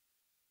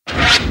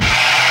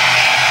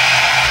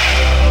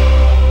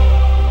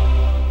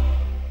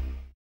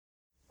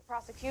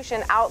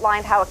prosecution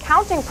outlined how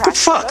accounting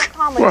practices of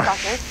Conley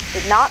Productions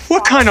did not.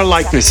 What kind of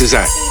likeness is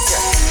that?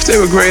 If they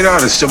were great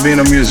artists, they'll be in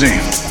a museum.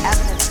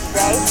 Evidence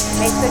today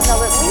may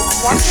signal at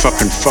least one. I'm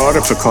fucking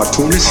fodder for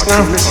cartoonists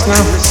now.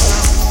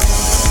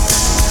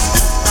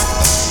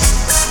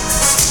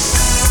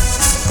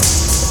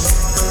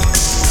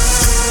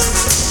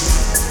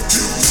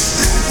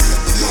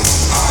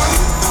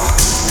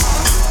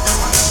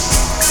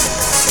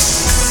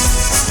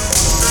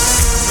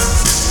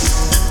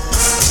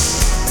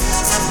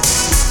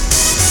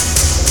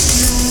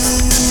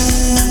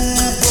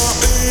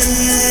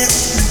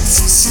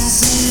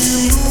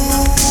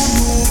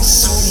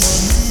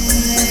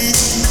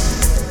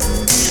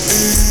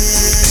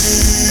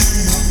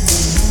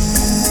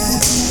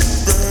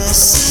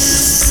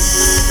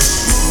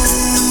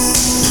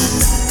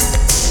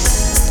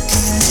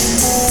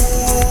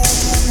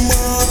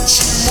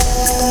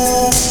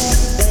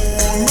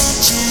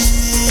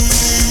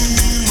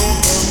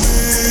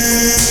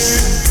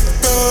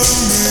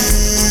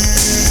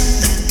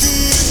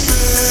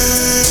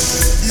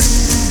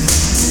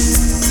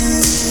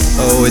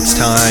 It's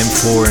time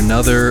for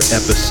another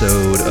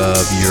episode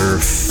of your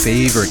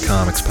favorite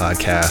comics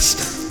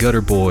podcast, Gutter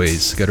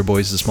Boys. Gutter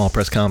Boys is a small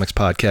press comics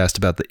podcast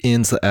about the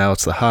ins, the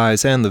outs, the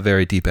highs, and the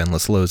very deep,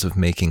 endless lows of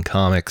making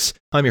comics.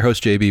 I'm your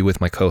host, JB,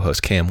 with my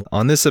co-host, Cam.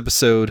 On this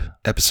episode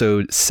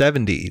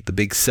 70, the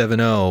big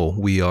 7-0,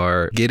 we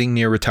are getting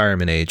near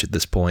retirement age at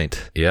this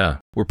point. Yeah.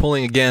 We're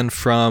pulling again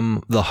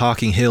from the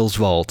Hocking Hills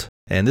vault.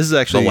 And this is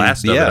actually the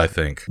last of it, I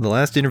think. The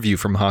last interview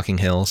from Hocking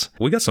Hills.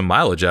 We got some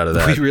mileage out of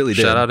that. We really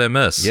did. Shout out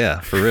MS.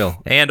 Yeah, for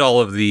real. And all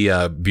of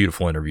the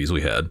beautiful interviews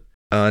we had.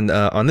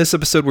 On this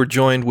episode, we're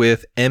joined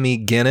with Emmy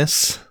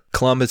Guinness,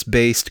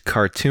 Columbus-based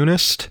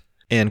cartoonist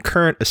and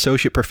current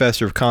associate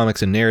professor of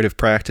comics and narrative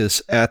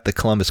practice at the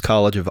Columbus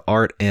College of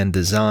Art and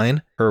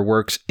Design. Her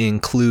works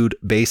include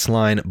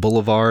Baseline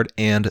Boulevard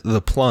and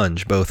The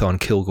Plunge, both on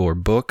Kilgore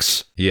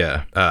Books.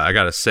 Yeah, I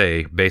gotta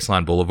say,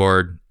 Baseline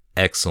Boulevard,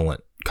 excellent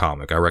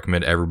comic. I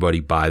recommend everybody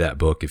buy that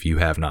book if you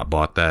have not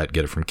bought that.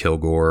 Get it from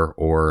Kilgore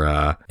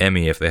or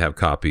Emmy if they have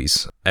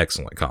copies.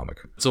 Excellent comic.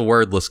 It's a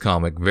wordless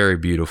comic, very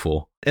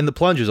beautiful. And The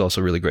Plunge is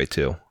also really great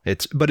too.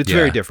 It's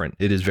very different.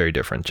 It is very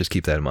different. Just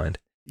keep that in mind.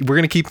 We're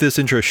going to keep this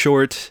intro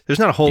short. There's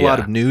not a whole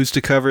lot of news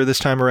to cover this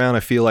time around.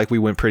 I feel like we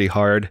went pretty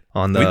hard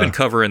on the... We've been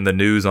covering the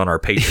news on our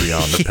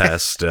Patreon the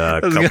past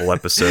couple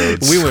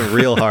episodes. We went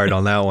real hard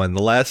on that one.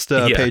 The last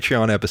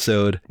Patreon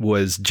episode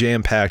was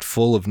jam-packed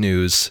full of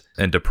news.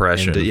 And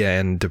depression.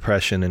 And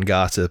depression and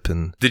gossip.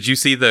 And did you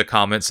see the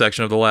comment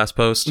section of the last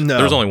post? No.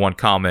 There was only one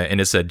comment,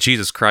 and it said,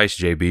 "Jesus Christ,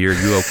 JB, are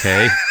you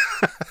okay?"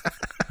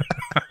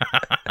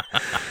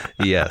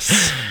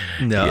 Yes.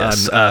 No.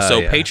 Yes.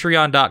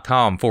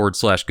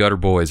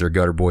 Patreon.com/gutterboys or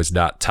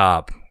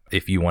gutterboys.top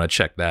if you want to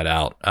check that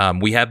out.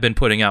 We have been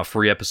putting out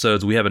free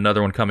episodes. We have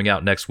another one coming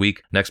out next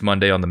week, next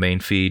Monday on the main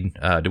feed.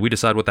 Did we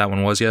decide what that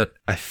one was yet?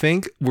 I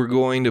think we're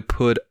going to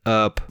put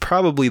up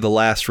probably the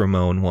last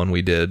Ramon one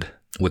we did.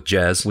 With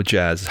Jazz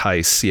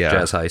Heiss, yeah.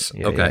 Jazz Heiss.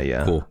 Yeah, okay,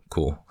 yeah.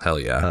 Cool. Hell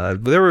yeah.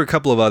 There were a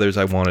couple of others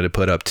I wanted to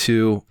put up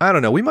too. I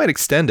don't know. We might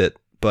extend it,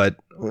 but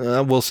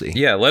we'll see.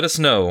 Yeah, let us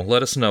know.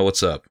 Let us know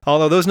what's up.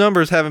 Although those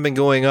numbers haven't been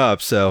going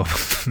up, so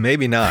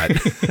maybe not.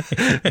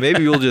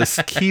 Maybe we'll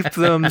just keep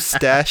them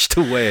stashed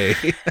away.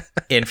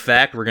 In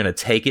fact, we're going to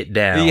take it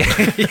down.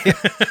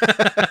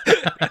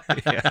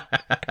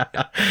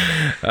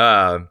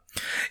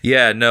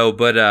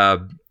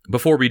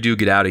 Before we do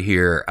get out of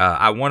here,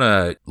 I want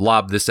to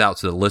lob this out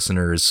to the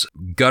listeners.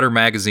 Gutter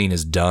Magazine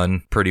is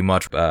done, pretty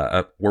much.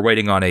 We're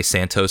waiting on a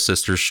Santos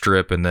Sisters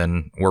strip, and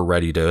then we're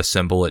ready to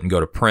assemble it and go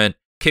to print.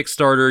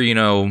 Kickstarter,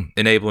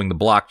 enabling the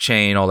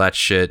blockchain, all that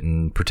shit,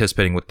 and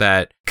participating with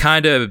that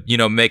kind of,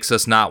 makes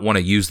us not want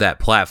to use that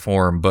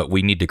platform, but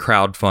we need to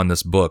crowdfund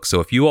this book. So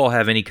if you all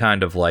have any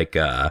kind of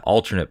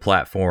alternate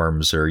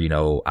platforms or,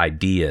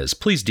 ideas,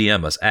 please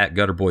DM us at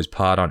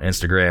GutterBoysPod on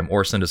Instagram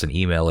or send us an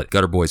email at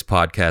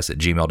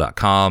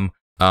gutterboyspodcast@gmail.com.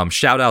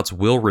 Shout outs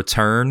will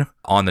return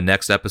on the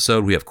next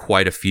episode. We have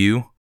quite a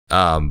few.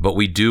 But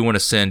we do want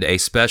to send a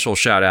special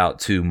shout out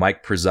to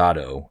Mike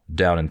Prezado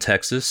down in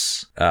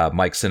Texas.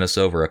 Mike sent us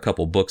over a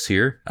couple books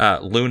here.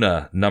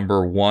 Luna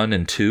number 1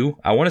 and 2.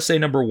 I want to say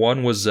number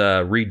 1 was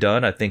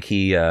redone. I think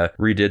he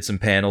redid some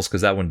panels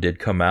because that one did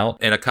come out.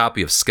 And a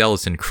copy of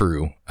Skeleton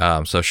Crew.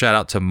 So shout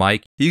out to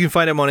Mike. You can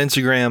find him on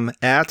Instagram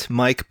at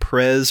Mike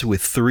Prez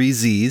with 3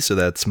 Z's. So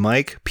that's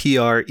Mike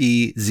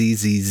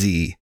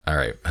Prezzz. All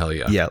right. Hell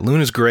yeah. Yeah.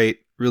 Luna's great.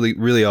 Really,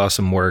 really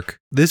awesome work.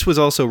 This was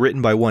also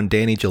written by one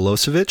Danny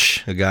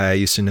Jelosevich, a guy I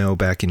used to know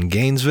back in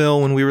Gainesville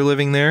when we were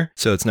living there.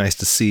 So it's nice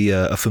to see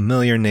a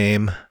familiar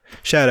name.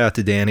 Shout out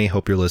to Danny.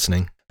 Hope you're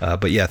listening.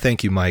 But yeah,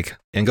 thank you, Mike.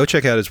 And go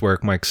check out his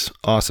work. Mike's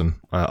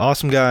awesome.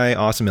 Awesome guy,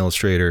 awesome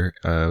illustrator,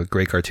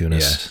 great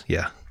cartoonist.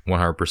 Yeah.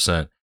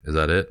 100%. Is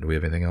that it? Do we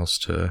have anything else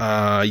to...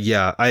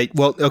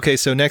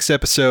 So next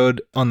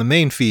episode on the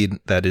main feed,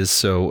 that is,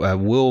 so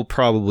we'll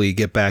probably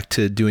get back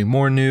to doing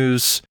more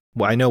news.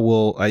 Well, I know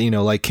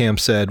like Cam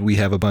said, we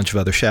have a bunch of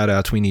other shout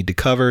outs we need to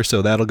cover,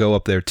 so that'll go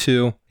up there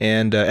too.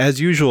 And as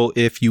usual,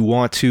 if you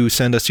want to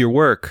send us your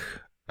work,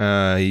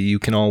 you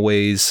can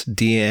always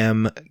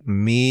DM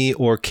me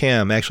or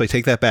Cam. Actually,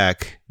 take that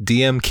back.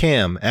 DM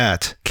Cam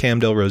at Cam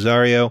Del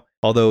Rosario.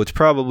 Although it's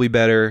probably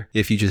better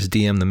if you just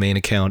DM the main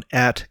account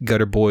at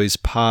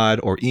gutterboyspod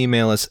or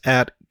email us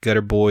at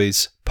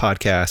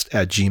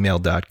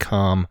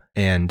gutterboyspodcast@gmail.com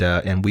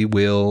and we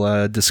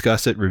will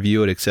discuss it,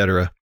 review it,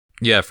 etc.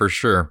 Yeah, for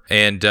sure.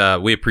 And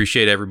we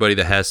appreciate everybody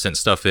that has sent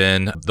stuff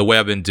in. The way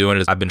I've been doing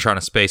it is I've been trying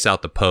to space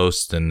out the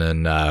post and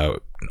then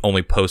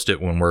only post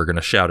it when we're going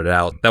to shout it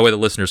out. That way the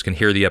listeners can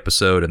hear the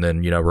episode and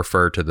then,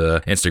 refer to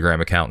the Instagram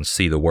account and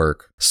see the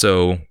work.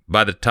 So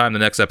by the time the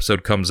next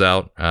episode comes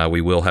out, we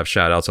will have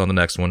shout outs on the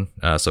next one.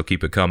 So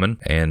keep it coming.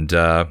 And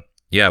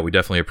yeah, we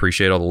definitely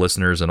appreciate all the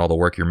listeners and all the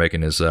work you're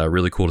making is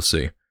really cool to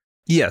see.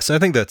 Yes, I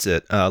think that's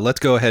it.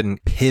 Let's go ahead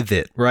and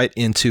pivot right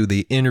into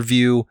the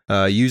interview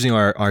using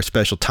our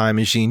special time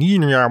machine.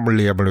 We're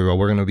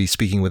going to be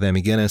speaking with Emmy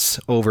Guinness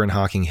over in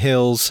Hocking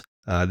Hills.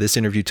 This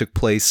interview took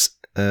place,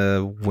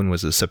 when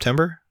was it,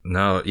 September?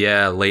 No,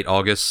 yeah, late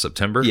August,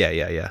 September.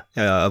 Yeah.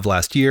 Of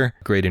last year.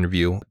 Great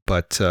interview.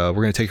 But we're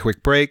going to take a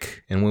quick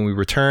break, and when we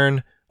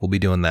return, we'll be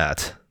doing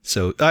that.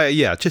 So,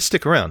 yeah, just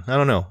stick around. I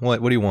don't know.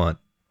 What do you want?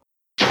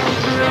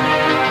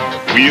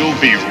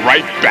 We'll be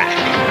right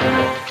back.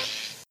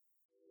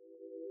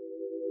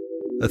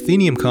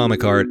 Athenium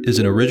Comic Art is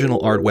an original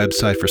art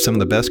website for some of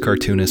the best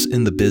cartoonists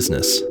in the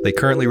business. They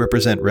currently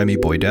represent Remy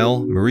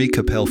Boydell, Marie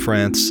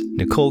Capelle-France,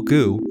 Nicole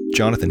Gu,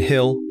 Jonathan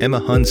Hill, Emma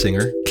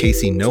Hunsinger,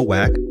 Casey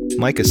Nowak,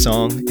 Micah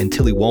Song, and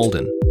Tilly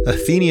Walden.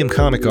 Athenium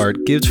Comic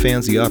Art gives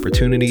fans the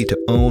opportunity to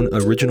own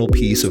an original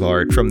piece of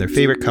art from their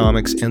favorite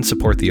comics and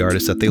support the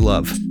artists that they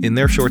love. In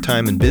their short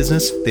time in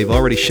business, they've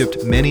already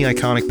shipped many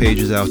iconic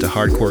pages out to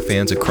hardcore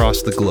fans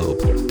across the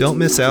globe. Don't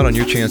miss out on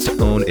your chance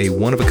to own a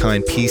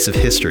one-of-a-kind piece of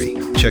history.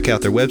 Check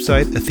out their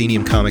website,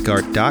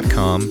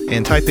 atheniumcomicart.com,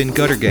 and type in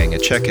Gutter Gang at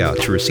checkout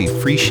to receive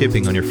free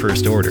shipping on your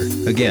first order.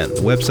 Again,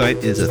 the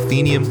website is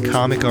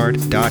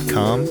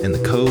atheniumcomicart.com, and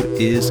the code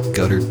is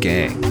Gutter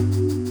Gang.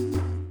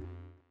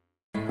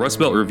 Rust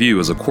Belt Review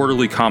is a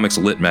quarterly comics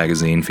lit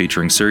magazine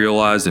featuring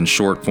serialized and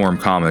short-form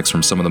comics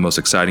from some of the most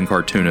exciting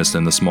cartoonists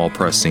in the small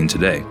press scene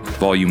today.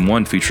 Volume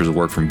 1 features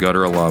work from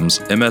Gutter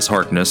alums M.S.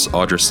 Harkness,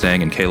 Audra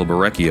Stang, and Caleb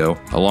Orecchio,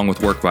 along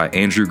with work by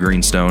Andrew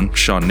Greenstone,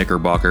 Sean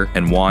Knickerbocker,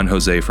 and Juan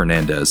Jose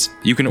Fernandez.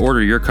 You can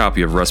order your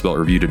copy of Rust Belt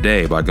Review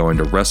today by going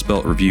to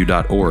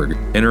rustbeltreview.org.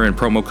 Enter in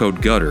promo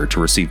code GUTTER to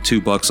receive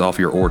 $2 off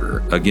your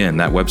order. Again,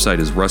 that website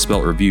is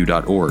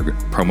rustbeltreview.org,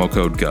 promo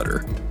code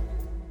GUTTER.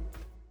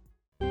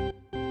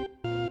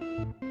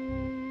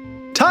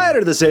 Tired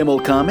of the same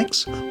old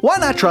comics? Why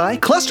not try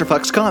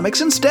Clusterfucks Comics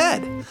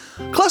instead?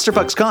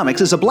 Clusterfucks Comics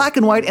is a black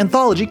and white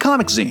anthology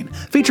comic zine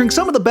featuring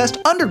some of the best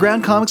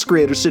underground comics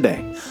creators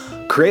today.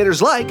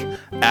 Creators like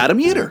Adam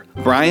Uter,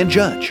 Brian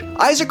Judge,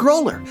 Isaac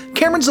Roller,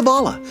 Cameron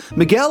Zavala,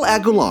 Miguel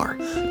Aguilar,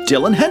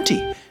 Dylan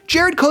Henty,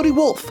 Jared Cody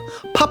Wolf,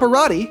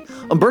 Paparotti,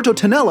 Umberto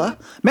Tonella,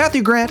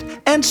 Matthew Grant,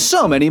 and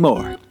so many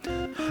more.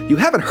 You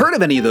haven't heard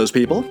of any of those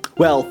people?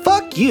 Well,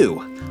 fuck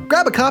you!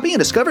 Grab a copy and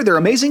discover their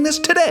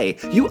amazingness today,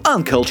 you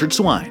uncultured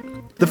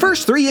swine. The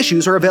first 3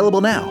 issues are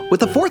available now, with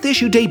the 4th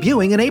issue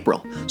debuting in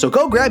April. So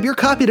go grab your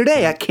copy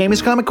today at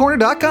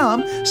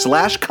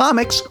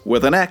kamiescomiccorner.com/comics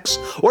with an X,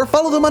 or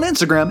follow them on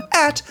Instagram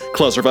at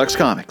Clusterfucks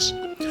Comics.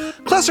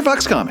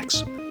 Clusterfucks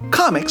Comics.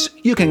 Comics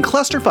you can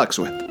clusterfucks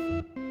with.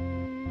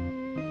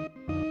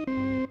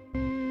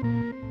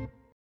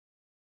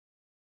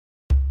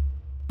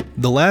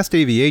 The Last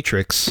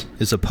Aviatrix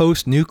is a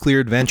post-nuclear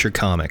adventure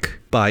comic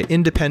by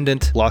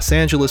independent, Los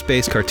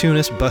Angeles-based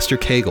cartoonist Buster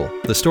Cagle.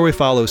 The story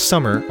follows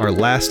Summer, our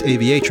last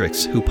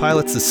aviatrix, who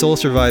pilots the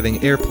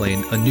sole-surviving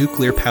airplane, a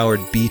nuclear-powered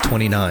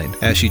B-29,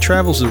 as she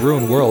travels the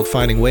ruined world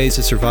finding ways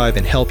to survive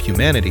and help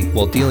humanity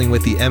while dealing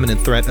with the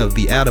imminent threat of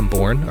the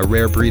Atomborn, a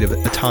rare breed of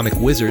atomic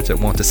wizards that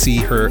want to see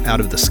her out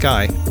of the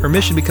sky. Her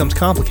mission becomes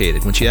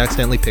complicated when she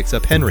accidentally picks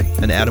up Henry,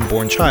 an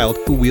Atomborn child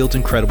who wields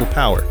incredible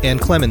power,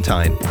 and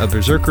Clementine, a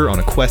berserker on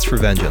a quest for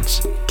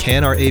vengeance.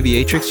 Can our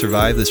aviatrix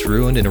survive this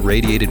ruined and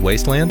irradiated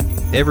wasteland?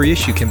 Every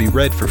issue can be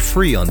read for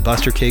free on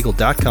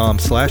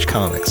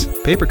bustercagle.com/comics.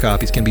 Paper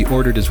copies can be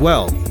ordered as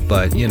well,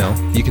 but you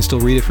can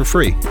still read it for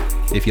free.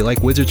 If you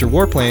like wizards or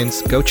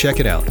warplanes, go check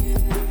it out.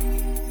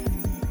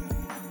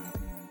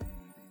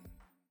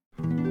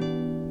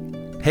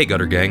 Hey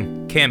Gutter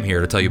Gang, Cam here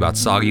to tell you about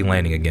Soggy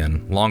Landing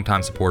again,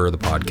 longtime supporter of the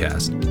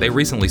podcast. They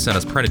recently sent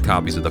us printed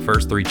copies of the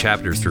first 3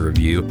 chapters to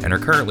review and are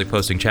currently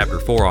posting Chapter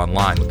 4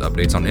 online with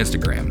updates on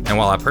Instagram. And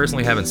while I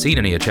personally haven't seen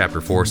any of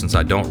Chapter 4 since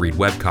I don't read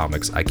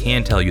webcomics, I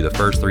can tell you the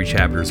first 3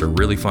 chapters are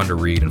really fun to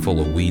read and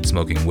full of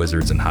weed-smoking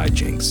wizards and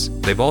hijinks.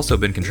 They've also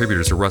been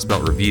contributors to Rust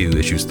Belt Review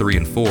issues 3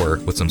 and 4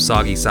 with some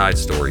soggy side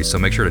stories, so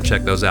make sure to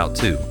check those out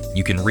too.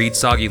 You can read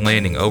Soggy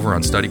Landing over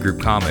on Study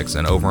Group Comics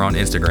and over on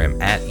Instagram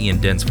at Ian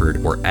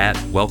Densford or at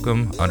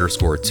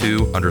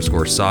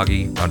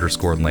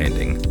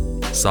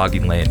welcome_to_soggy_landing. Soggy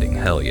Landing,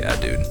 hell yeah,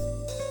 dude.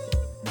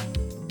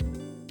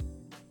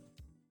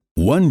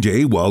 One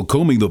day, while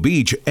combing the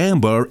beach,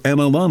 Ambar and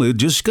Alana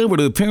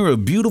discovered a pair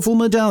of beautiful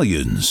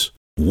medallions.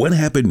 What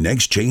happened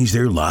next changed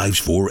their lives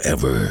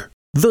forever.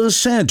 The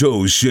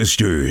Santos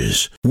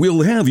Sisters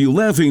will have you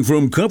laughing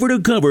from cover to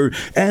cover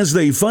as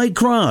they fight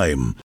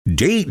crime,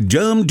 date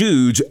dumb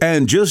dudes,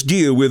 and just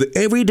deal with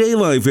everyday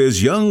life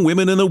as young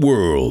women in the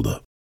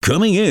world.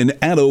 Coming in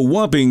at a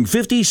whopping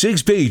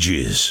 56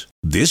 pages.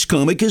 This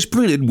comic is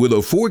printed with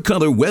a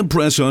 4-color web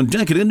press on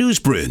Decadent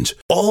Newsprint.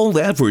 All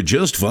that for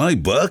just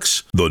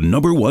 $5? The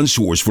 #1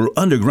 source for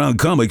underground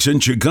comics in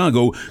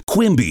Chicago,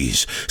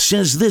 Quimby's,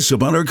 says this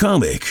about our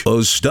comic.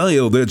 A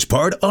style that's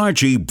part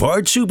Archie,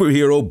 part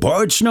superhero,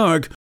 part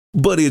snark,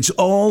 but it's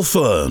all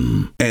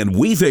fun. And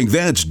we think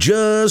that's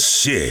just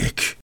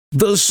sick.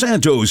 The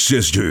Santos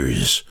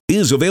Sisters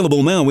is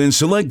available now in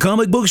select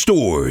comic book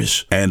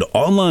stores and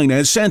online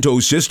at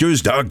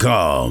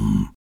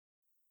santossisters.com.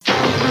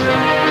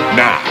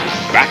 Now,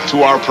 back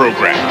to our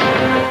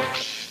program.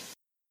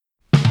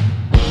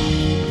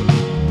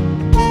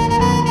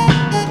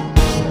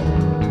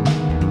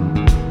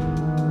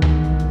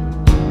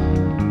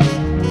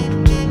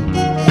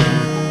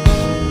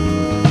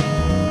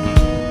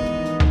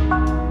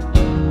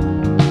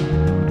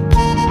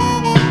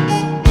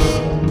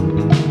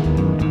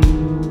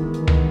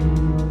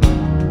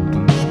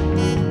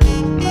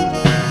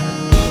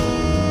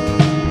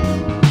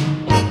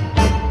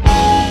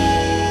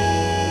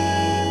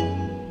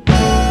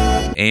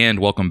 And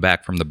welcome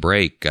back from the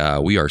break.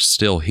 We are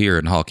still here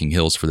in Hawking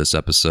Hills for this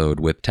episode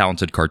with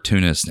talented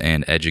cartoonist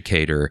and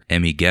educator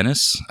Emmy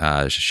Guinness.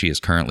 She is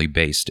currently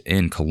based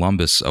in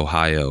Columbus,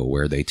 Ohio,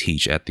 where they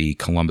teach at the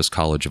Columbus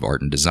College of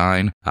Art and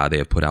Design. They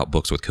have put out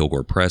books with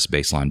Kilgore Press,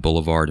 Baseline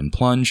Boulevard, and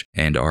Plunge,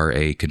 and are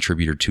a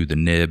contributor to The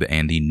Nib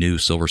and the new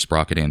Silver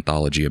Sprocket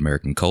anthology,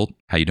 American Cult.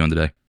 How you doing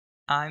today?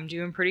 I'm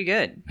doing pretty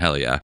good. Hell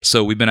yeah.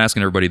 So we've been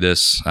asking everybody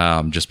this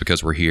just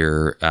because we're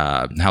here.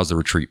 How's the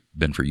retreat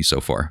been for you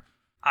so far?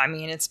 I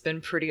mean, it's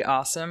been pretty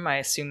awesome. I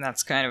assume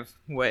that's kind of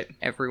what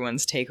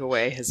everyone's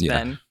takeaway has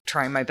been.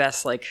 Trying my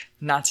best,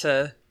 not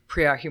to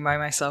preoccupy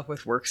myself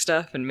with work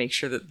stuff and make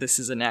sure that this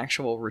is an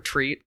actual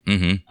retreat.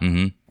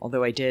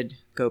 Although I did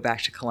go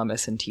back to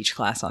Columbus and teach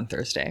class on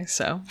Thursday,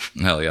 so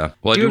hell yeah.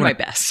 Well, doing my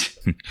best.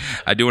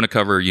 I do want to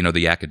cover,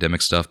 the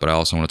academic stuff, but I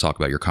also want to talk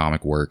about your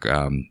comic work.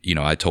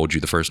 I told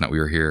you the first night we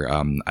were here,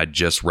 I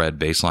just read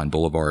Baseline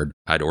Boulevard.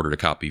 I'd ordered a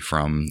copy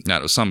from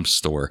some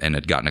store and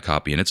had gotten a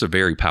copy, and it's a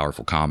very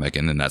powerful comic.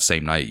 And then that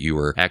same night, you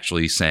were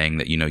actually saying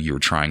that, you were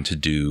trying to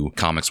do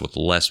comics with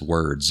less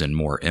words and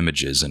more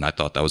images. And I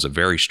thought that was a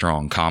very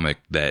strong comic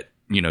that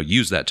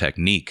use that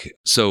technique.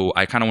 So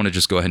I kind of want to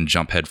just go ahead and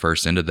jump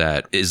headfirst into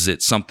that. Is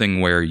it something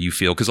where you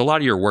feel, because a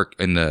lot of your work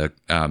in the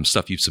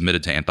stuff you've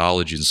submitted to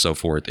anthologies and so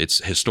forth,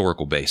 it's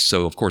historical based.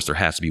 So of course there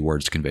has to be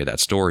words to convey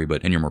that story,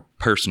 but in your more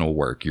personal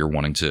work, you're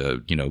wanting to,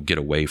 get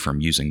away from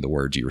using the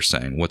words you were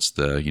saying. What's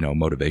the,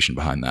 motivation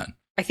behind that?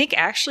 I think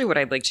actually what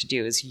I'd like to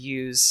do is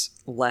use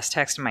less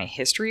text in my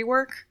history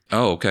work.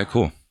 Oh, okay,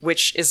 cool.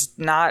 Which is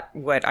not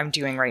what I'm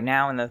doing right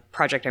now in the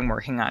project I'm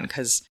working on,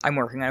 because I'm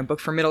working on a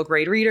book for middle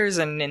grade readers,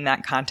 and in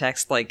that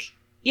context,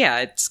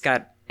 it's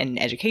got an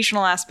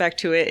educational aspect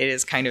to it. It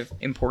is kind of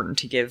important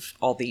to give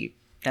all the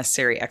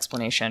necessary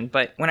explanation.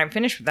 But when I'm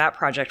finished with that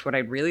project, what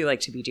I'd really like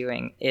to be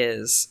doing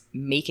is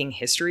making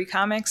history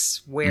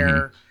comics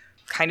where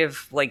kind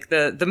of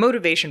the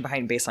motivation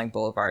behind Baseline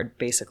Boulevard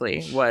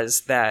basically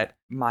was that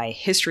my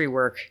history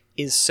work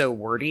is so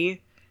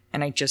wordy,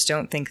 and I just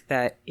don't think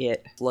that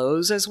it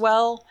flows as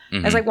well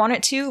as I want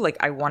it to.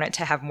 I want it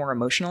to have more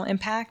emotional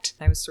impact.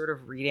 I was sort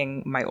of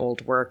reading my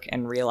old work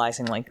and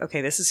realizing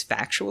okay, this is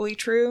factually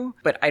true,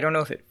 but I don't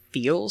know if it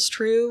feels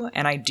true.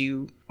 And I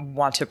do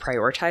want to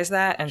prioritize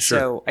that. And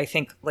so I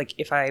think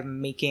if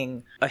I'm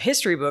making a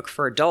history book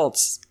for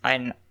adults,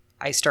 and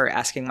I start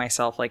asking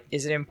myself,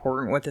 is it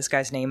important what this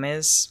guy's name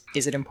is?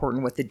 Is it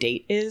important what the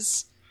date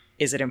is?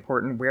 Is it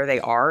important where they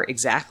are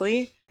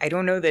exactly? I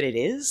don't know that it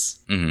is.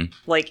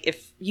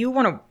 If you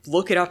want to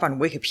look it up on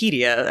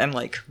Wikipedia and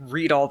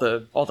read all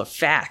the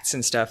facts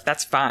and stuff,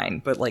 that's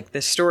fine. But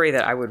the story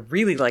that I would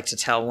really like to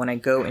tell when I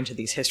go into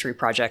these history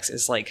projects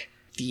is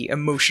the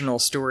emotional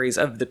stories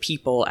of the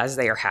people as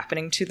they are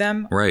happening to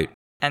them. Right.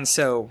 And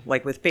so,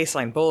 with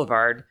Baseline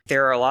Boulevard,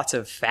 there are lots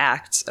of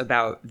facts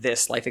about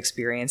this life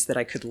experience that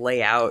I could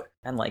lay out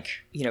and,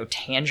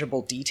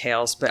 tangible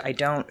details, but I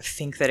don't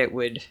think that it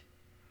would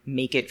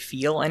make it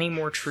feel any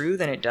more true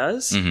than it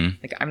does.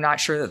 I'm not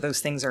sure that those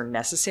things are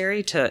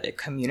necessary to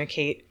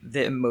communicate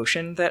the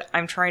emotion that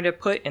I'm trying to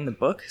put in the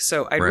book.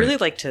 So I'd really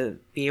like to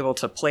be able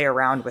to play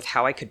around with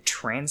how I could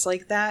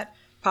translate that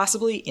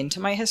possibly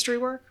into my history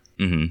work.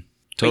 Totally.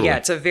 But yeah,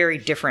 it's a very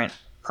different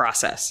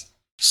process.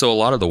 So a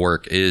lot of the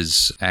work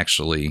is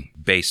actually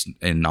based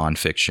in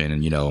nonfiction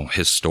and,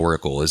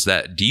 historical.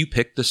 Do you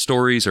pick the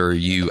stories, or are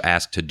you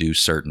asked to do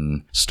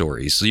certain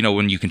stories? So,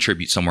 when you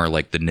contribute somewhere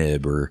like The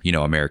Nib or,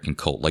 American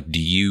Cult,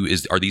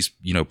 are these,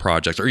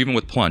 projects, or even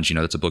with Plunge,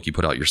 that's a book you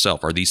put out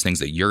yourself. Are these things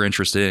that you're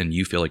interested in?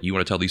 You feel like you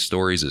want to tell these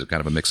stories? Is it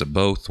kind of a mix of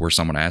both where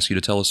someone asks you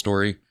to tell a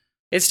story?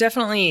 It's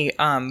definitely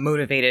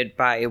motivated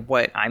by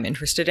what I'm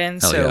interested in.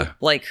 Hell So, yeah.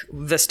 like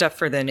the stuff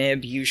for the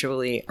nib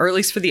usually, or at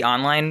least for the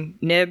online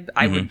nib,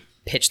 I would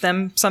pitch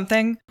them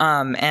something.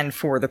 And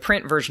for the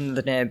print version of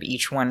the nib,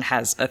 each one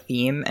has a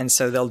theme. And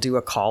so they'll do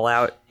a call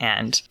out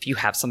and if you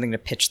have something to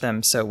pitch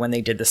them. So when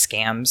they did the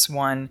scams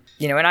one,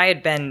 and I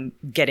had been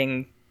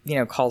getting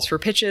calls for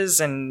pitches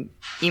and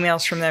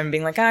emails from them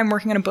being like, I'm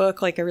working on a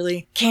book, like I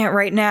really can't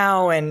right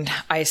now. And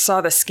I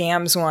saw the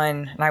scams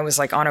one and I was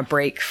like on a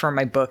break from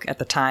my book at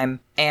the time.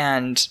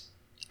 And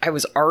I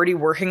was already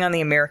working on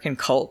the American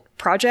Cult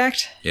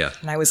project. Yeah.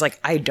 And I was like,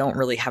 I don't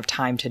really have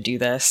time to do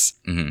this.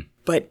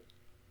 But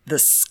the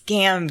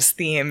scams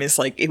theme is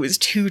like, it was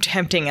too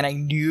tempting and I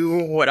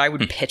knew what I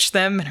would pitch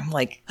them. And I'm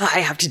like, I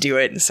have to do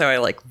it. And so I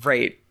like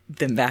write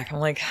them back. I'm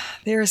like,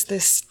 there's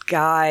this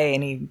guy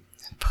and he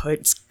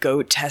puts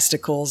goat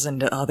testicles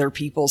into other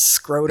people's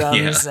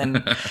scrotums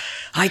and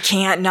I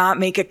can't not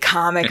make a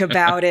comic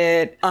about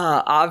it,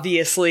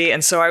 obviously.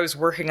 And so I was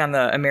working on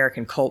the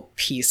American Cult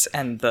piece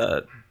and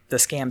the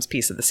scams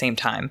piece at the same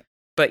time.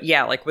 But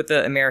yeah, like with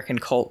the American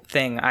Cult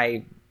thing,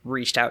 I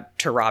reached out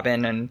to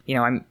Robin and,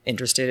 I'm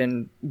interested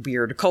in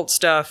weird occult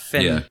stuff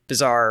and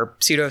bizarre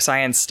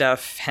pseudoscience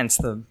stuff,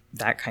 hence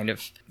that kind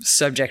of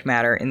subject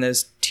matter in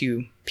those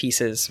two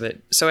pieces. But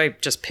so I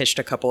just pitched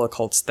a couple of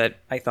cults that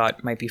I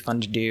thought might be fun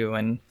to do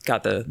and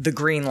got the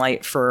green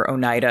light for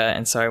Oneida.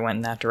 And so I went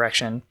in that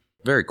direction.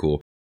 Very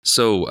cool.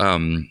 So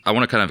I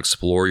want to kind of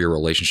explore your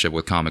relationship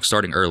with comics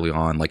starting early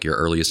on, like your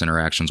earliest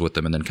interactions with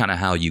them, and then kind of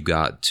how you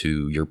got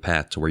to your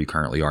path to where you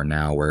currently are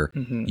now, where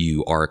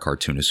you are a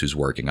cartoonist who's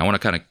working. I want to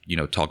kind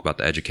of, talk about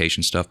the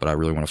education stuff, but I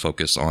really want to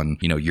focus on,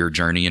 your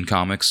journey in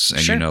comics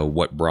and,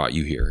 what brought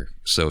you here.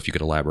 So if you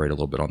could elaborate a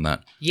little bit on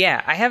that.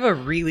 Yeah, I have a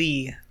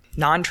really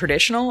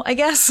non-traditional, I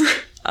guess,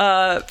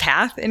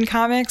 path in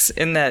comics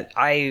in that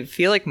I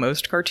feel like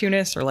most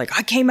cartoonists are like,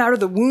 I came out of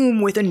the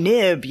womb with a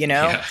nib,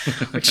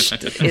 which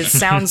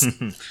sounds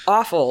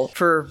awful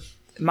for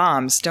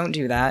moms. Don't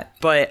do that.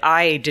 But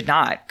I did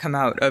not come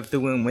out of the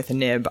womb with a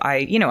nib.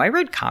 I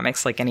read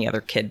comics like any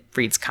other kid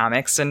reads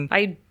comics and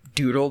I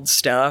doodled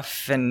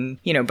stuff and,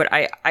 but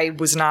I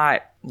was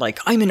not like,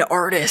 I'm an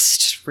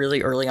artist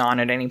really early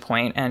on at any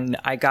point. And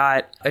I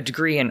got a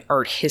degree in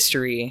art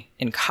history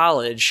in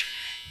college.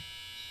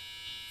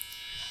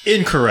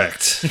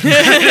 Incorrect.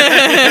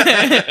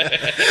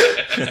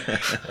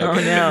 Oh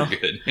no.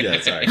 Good.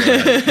 Yeah, sorry. Go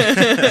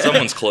ahead.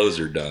 Someone's clothes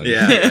are done.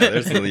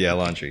 There's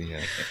laundry.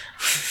 Yeah.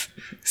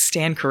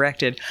 Stand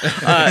corrected.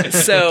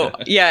 So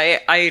yeah,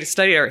 I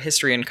studied art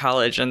history in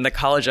college, and the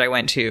college I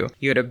went to,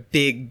 you had a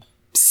big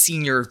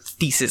senior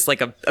thesis,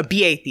 like a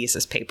BA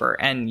thesis paper,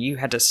 and you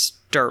had to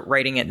start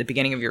writing it at the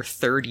beginning of your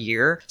third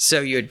year. So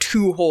you had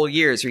 2 whole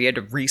years where you had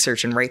to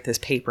research and write this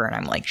paper, and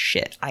I'm like,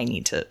 shit, I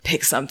need to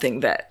pick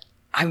something that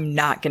I'm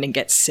not going to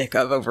get sick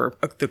of over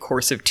the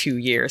course of 2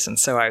 years. And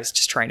so I was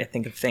just trying to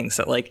think of things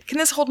that like, can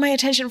this hold my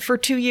attention for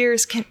 2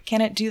 years? Can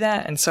it do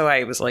that? And so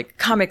I was like,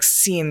 comics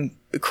seem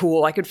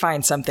cool. I could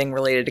find something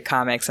related to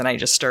comics. And I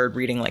just started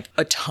reading like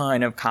a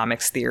ton of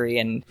comics theory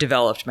and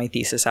developed my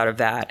thesis out of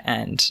that.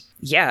 And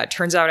yeah, it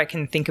turns out I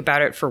can think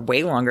about it for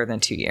way longer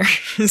than 2 years.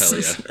 Hell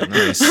yeah.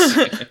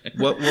 Nice.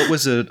 What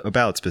was it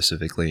about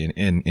specifically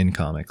in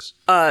comics?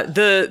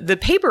 The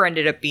paper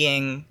ended up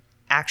being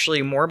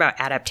actually more about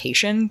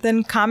adaptation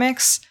than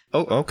comics.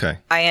 Oh, okay.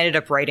 I ended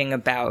up writing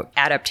about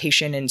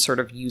adaptation and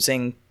sort of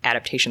using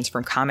adaptations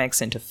from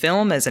comics into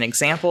film as an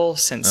example,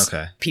 since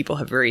people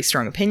have very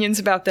strong opinions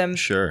about them.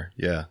 Sure,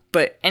 yeah.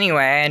 But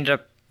anyway, I ended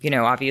up,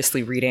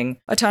 obviously reading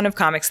a ton of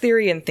comics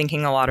theory and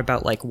thinking a lot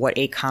about like what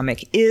a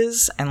comic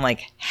is and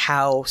like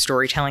how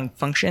storytelling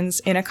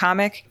functions in a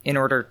comic in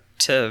order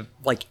to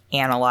like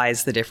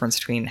analyze the difference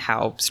between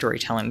how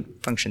storytelling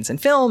functions in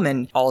film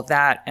and all of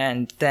that.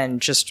 And then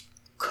just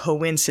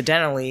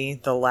coincidentally,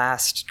 the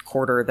last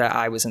quarter that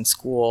I was in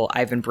school,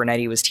 Ivan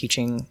Brunetti was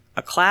teaching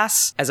a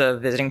class as a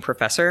visiting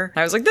professor.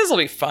 I was like, this will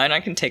be fun.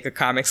 I can take a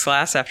comics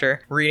class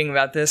after reading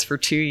about this for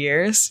 2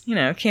 years.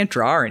 Can't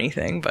draw or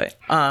anything, but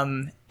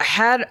I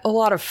had a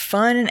lot of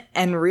fun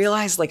and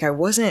realized like I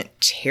wasn't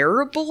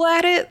terrible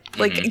at it.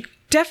 Like,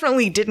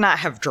 definitely did not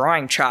have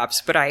drawing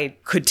chops, but I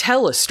could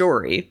tell a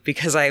story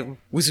because I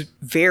was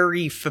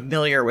very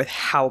familiar with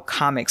how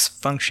comics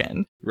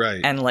function.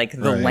 Right. And like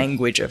the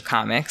language of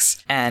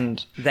comics.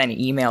 And then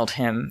emailed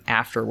him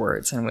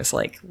afterwards and was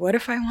like, what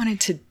if I wanted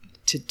to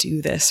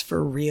do this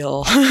for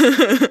real?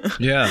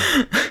 Yeah.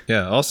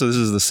 Also, this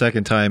is the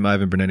second time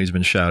Ivan Brunetti's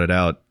been shouted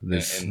out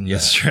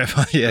this trip.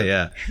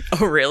 Yeah.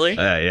 Oh, really?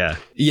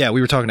 Yeah.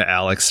 We were talking to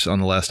Alex on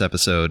the last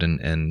episode,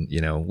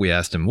 and we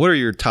asked him, what are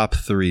your top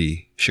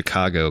 3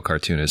 Chicago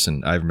cartoonists?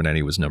 And Ivan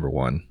Brunetti was number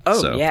 1. Oh,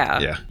 so,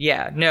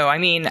 yeah. No, I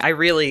mean, I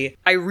really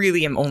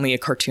am only a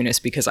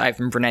cartoonist because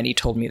Ivan Brunetti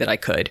told me that I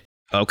could.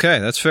 Okay,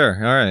 that's fair.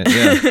 All right.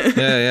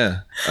 Yeah.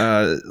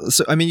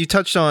 So, I mean, you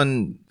touched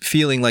on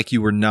feeling like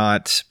you were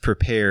not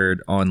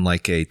prepared on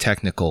like a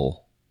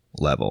technical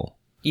level.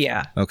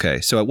 Yeah.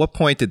 Okay. So at what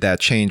point did that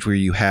change where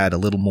you had a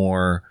little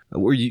more,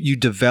 where you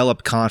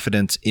developed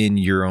confidence in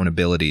your own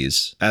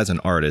abilities as an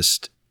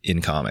artist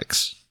in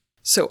comics?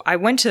 So I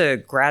went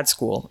to grad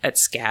school at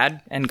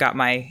SCAD and got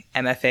my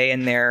MFA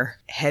in their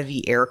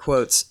heavy air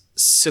quotes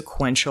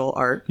sequential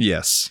art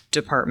Yes.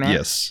 department.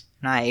 Yes.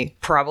 And I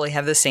probably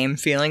have the same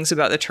feelings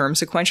about the term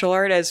sequential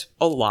art as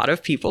a lot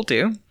of people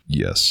do.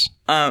 Yes.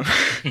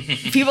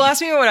 People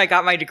ask me when I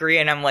got my degree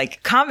and I'm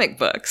like, comic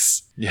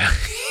books. Yeah.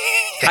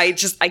 I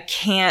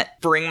can't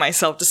bring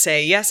myself to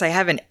say, yes, I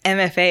have an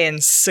MFA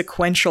in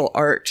sequential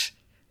art.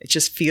 It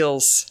just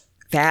feels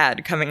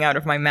bad coming out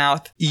of my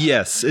mouth.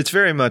 Yes. It's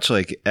very much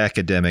like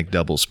academic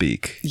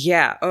doublespeak.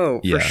 Yeah.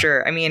 Oh, Yeah. for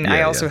sure. I mean, Yeah,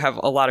 I also yeah. have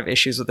a lot of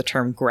issues with the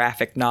term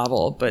graphic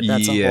novel, but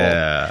that's a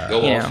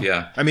whole... Go You off, know.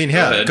 yeah. I mean, Go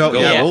yeah, ahead. go,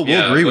 Go yeah, off. we'll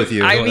Yeah, agree but- with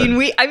you. I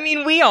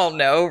mean, we all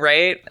know,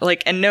 right?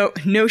 Like, and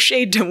no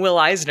shade to Will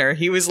Eisner.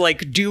 He was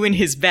like doing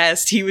his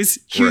best. He was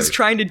Right.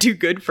 trying to do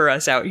good for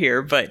us out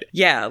here. But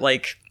yeah,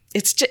 like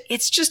it's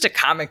just a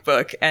comic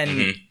book,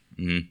 and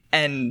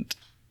and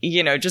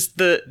you know, just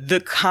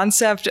the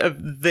concept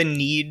of the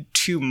need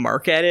to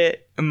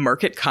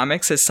market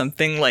comics as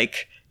something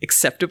like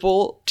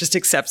acceptable just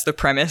accepts the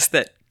premise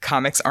that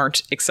comics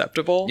aren't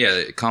acceptable.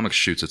 Yeah, comics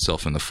shoots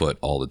itself in the foot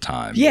all the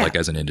time, Yeah. like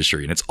as an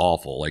industry, and it's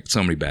awful. Like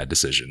so many bad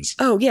decisions.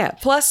 Oh, yeah.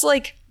 Plus,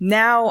 like,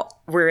 now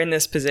we're in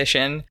this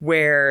position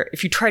where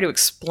if you try to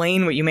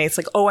explain what you make, it's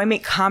like, oh, I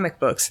make comic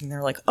books. And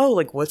they're like, oh,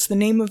 like, what's the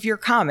name of your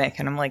comic?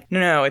 And I'm like,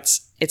 no,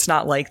 it's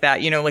not like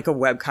that, you know, like a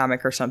web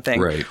comic or something.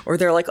 Right. Or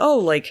they're like, oh,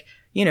 like,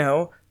 you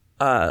know,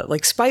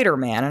 like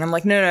Spider-Man. And I'm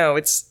like, no,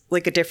 it's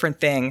like a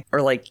different thing.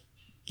 Or like,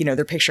 you know,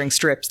 they're picturing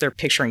strips, they're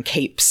picturing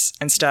capes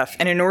and stuff.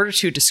 And in order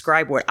to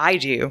describe what I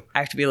do, I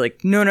have to be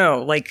like,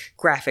 no, like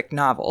graphic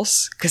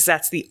novels. Because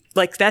that's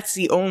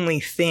the only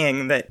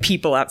thing that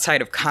people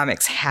outside of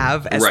comics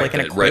have as Right, like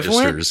an it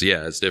equivalent. registers.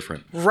 Yeah, it's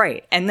different.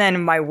 Right. And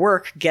then my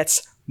work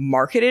gets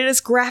marketed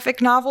as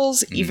graphic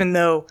novels, even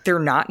though they're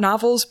not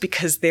novels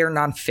because they're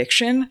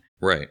nonfiction,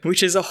 Right.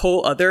 which is a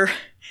whole other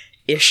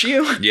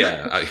issue.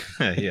 Yeah.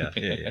 yeah.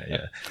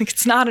 Like,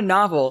 it's not a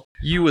novel.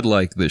 You would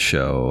like the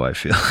show, I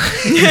feel.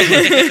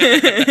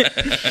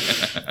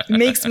 It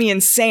makes me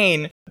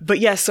insane. But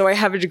yes, so I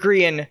have a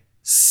degree in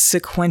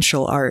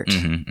sequential art,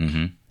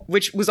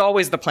 which was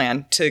always the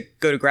plan to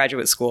go to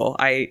graduate school.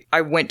 I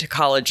went to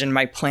college and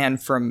my plan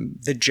from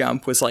the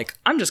jump was like,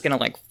 I'm just going to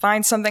like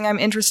find something I'm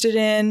interested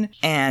in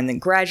and then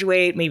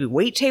graduate, maybe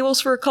wait tables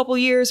for a couple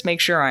years, make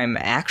sure I'm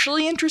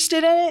actually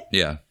interested in it.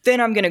 Yeah. Then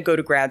I'm going to go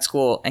to grad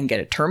school and get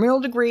a terminal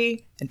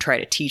degree and try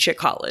to teach at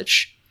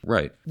college,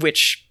 Right.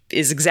 which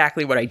is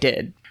exactly what I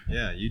did.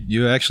 Yeah,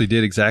 you actually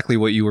did exactly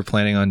what you were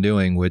planning on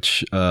doing,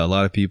 which a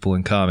lot of people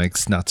in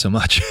comics, not so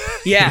much.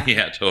 Yeah.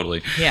 Yeah,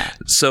 totally. Yeah.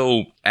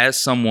 So,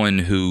 as someone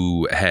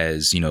who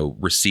has,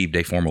 received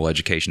a formal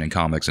education in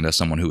comics and as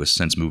someone who has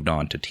since moved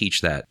on to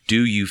teach that,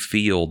 do you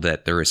feel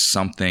that there is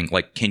something,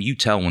 like, can you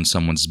tell when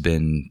someone's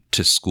been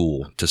to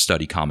school to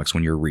study comics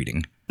when you're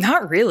reading?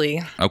 Not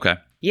really. Okay.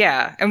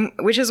 Yeah. And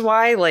which is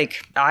why,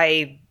 like,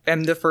 I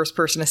am the first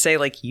person to say,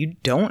 like, you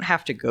don't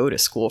have to go to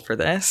school for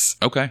this,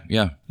 Okay.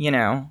 Yeah. you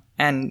know?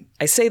 And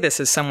I say this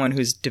as someone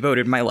who's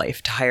devoted my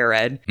life to higher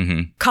ed.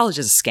 College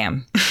is a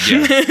scam.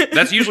 Yeah.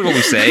 That's usually what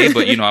we say,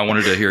 but, I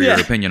wanted to hear your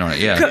opinion on it.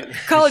 Yeah.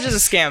 College is a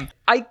scam.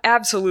 I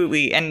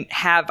absolutely, and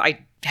I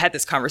had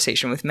this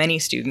conversation with many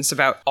students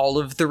about all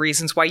of the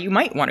reasons why you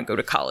might want to go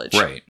to college.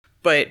 Right.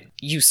 But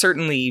you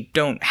certainly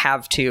don't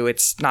have to.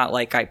 It's not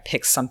like I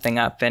pick something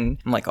up and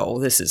I'm like, oh,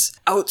 this is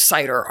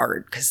outsider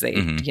art because they,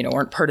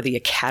 aren't part of the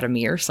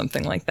academy or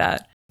something like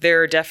that.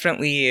 There are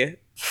definitely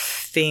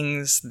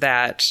things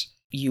that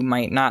you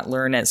might not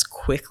learn as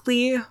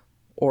quickly,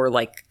 or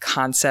like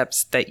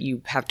concepts that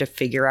you have to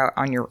figure out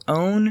on your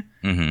own.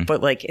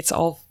 But like, it's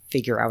all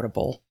figure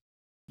outable.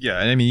 Yeah,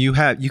 and I mean, you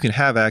can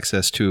have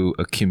access to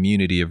a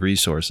community of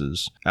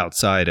resources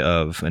outside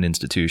of an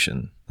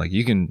institution. Like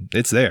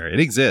it's there, it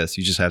exists.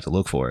 You just have to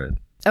look for it.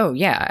 Oh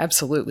yeah,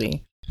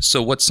 absolutely.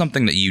 So what's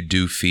something that you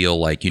do feel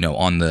like,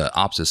 on the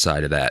opposite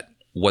side of that,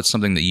 what's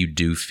something that you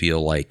do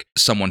feel like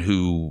someone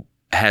who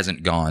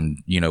hasn't gone,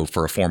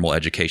 for a formal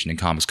education in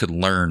comics could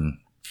learn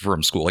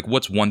from school? Like,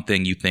 what's one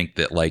thing you think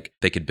that like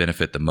they could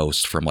benefit the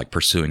most from like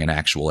pursuing an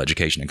actual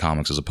education in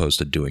comics as opposed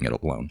to doing it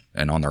alone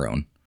and on their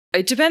own?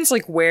 It depends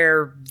like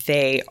where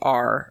they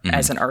are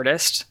as an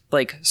artist.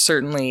 Like,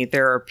 certainly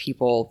there are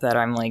people that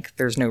I'm like,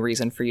 there's no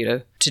reason for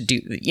you to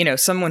do,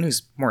 someone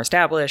who's more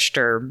established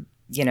or,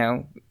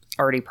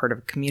 already part of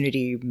a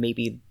community,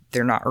 maybe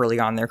they're not early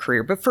on in their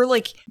career. But for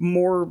like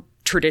more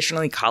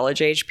traditionally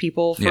college age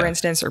people, for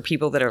instance, or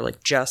people that are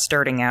like just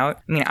starting out.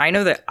 I mean, I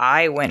know that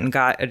I went and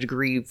got a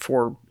degree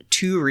for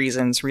two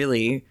reasons,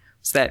 really.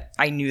 So that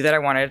I knew that I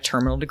wanted a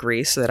terminal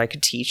degree so that I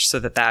could teach, so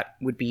that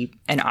would be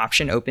an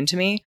option open to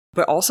me.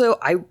 But also,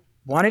 I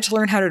wanted to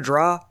learn how to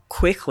draw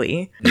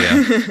quickly.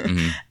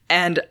 Yeah.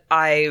 And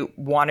I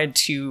wanted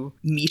to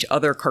meet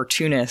other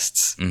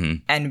cartoonists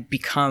and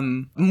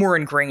become more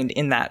ingrained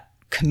in that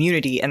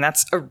community. And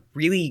that's a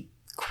really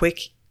quick,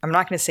 I'm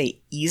not going to say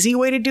easy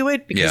way to do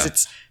it because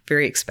it's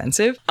very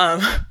expensive,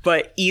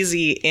 but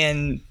easy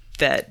in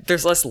that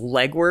there's less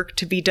legwork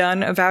to be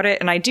done about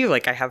it. And I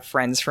have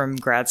friends from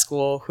grad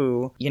school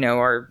who,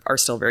 are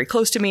still very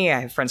close to me. I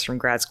have friends from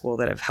grad school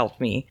that have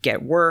helped me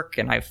get work,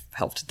 and I've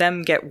helped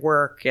them get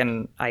work,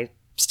 and I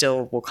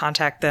still will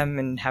contact them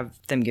and have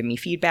them give me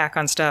feedback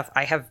on stuff.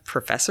 I have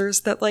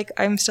professors that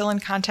I'm still in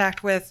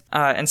contact with.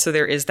 And so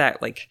there is that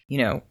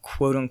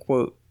quote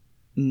unquote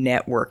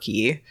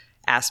networky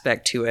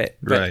aspect to it.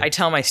 But Right. I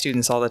tell my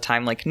students all the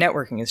time,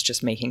 networking is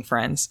just making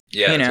friends.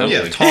 Yeah, totally.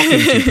 Yeah, talking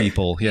to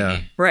people.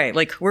 Yeah. Right.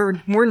 We're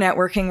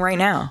networking right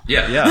now.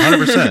 Yeah. Yeah,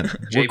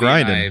 100%. We're JB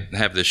grinding. and I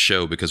have this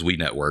show because we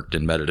networked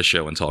and met at a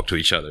show and talked to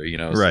each other,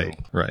 Right,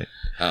 so, right.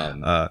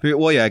 Um,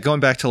 Well, yeah, going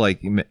back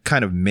to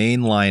kind of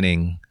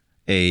mainlining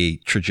a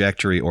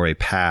trajectory or a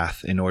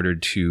path in order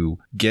to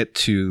get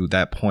to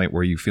that point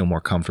where you feel more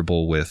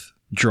comfortable with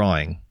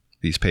drawing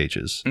these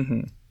pages.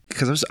 Mm-hmm.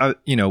 Because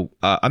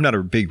I'm not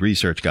a big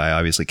research guy.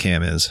 Obviously,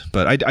 Cam is,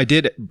 but I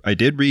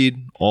did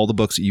read all the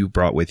books that you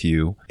brought with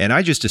you, and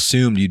I just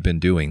assumed you'd been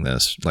doing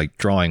this,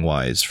 drawing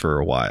wise, for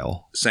a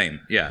while.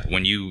 Same. Yeah.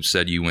 When you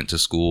said you went to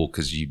school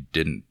because you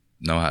didn't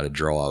know how to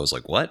draw, I was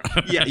like, what?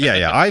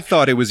 Yeah. I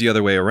thought it was the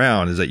other way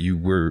around, is that you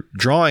were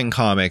drawing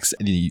comics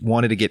and you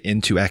wanted to get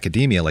into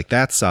academia,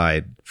 that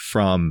side,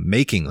 from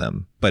making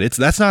them. But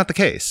that's not the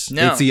case.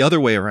 No. It's the other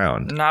way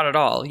around. Not at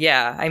all.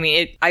 Yeah. I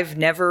mean, I've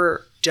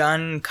never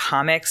done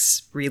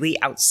comics really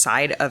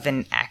outside of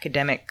an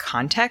academic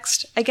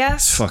context, I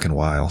guess. It's fucking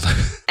wild.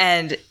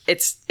 And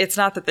it's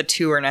not that the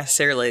two are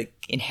necessarily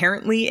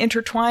inherently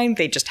intertwined.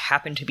 They just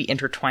happen to be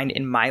intertwined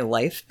in my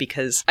life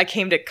because I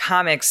came to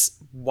comics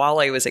while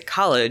I was at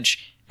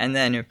college and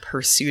then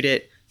pursued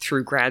it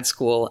through grad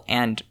school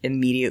and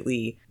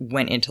immediately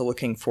went into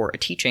looking for a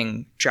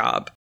teaching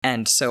job.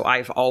 And so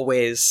I've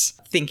always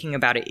thinking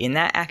about it in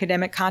that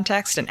academic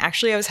context. And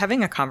actually, I was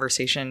having a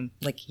conversation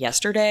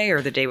yesterday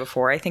or the day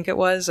before, I think it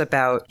was,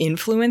 about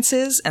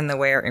influences and the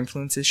way our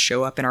influences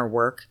show up in our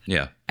work.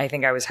 Yeah. I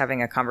think I was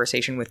having a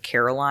conversation with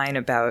Caroline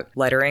about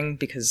lettering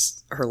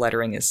because her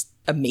lettering is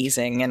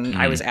amazing. And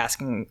I was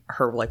asking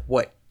her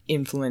what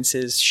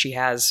influences she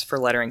has for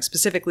lettering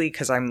specifically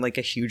because I'm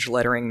a huge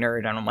lettering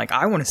nerd and I'm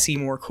I want to see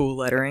more cool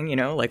lettering,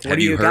 what Have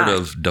do you heard got?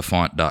 of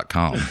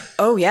defont.com?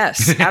 Oh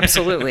yes,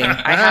 absolutely.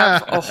 I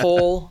have a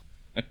whole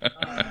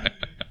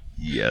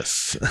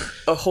Yes.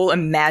 a whole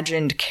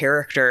imagined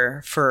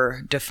character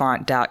for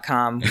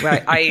defont.com.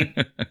 I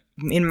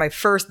in the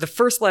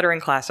first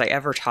lettering class I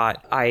ever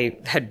taught, I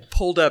had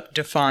pulled up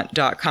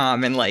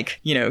defont.com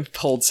and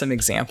pulled some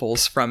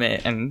examples from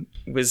it, and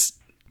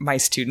my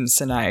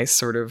students and I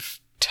sort of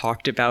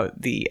talked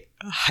about the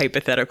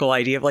hypothetical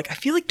idea of I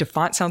feel like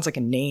Defont sounds like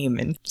a name,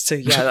 and so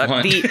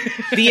yeah,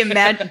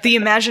 the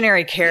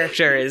imaginary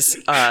character is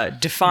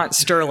Defont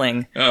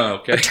Sterling,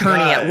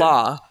 attorney at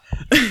law.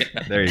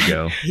 There you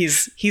go.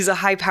 He's a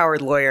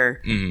high-powered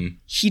lawyer. Mm-hmm.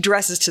 He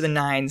dresses to the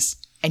nines,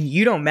 and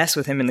you don't mess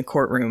with him in the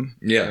courtroom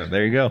Yeah.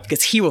 There you go.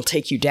 because he will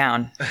take you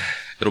down.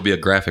 It'll be a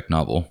graphic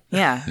novel.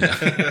 Yeah.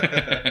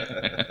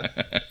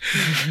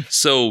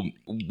 So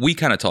we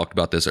kind of talked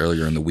about this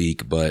earlier in the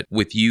week, but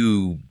with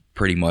you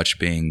pretty much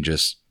being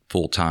just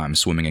full-time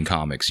swimming in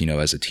comics,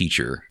 as a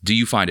teacher, do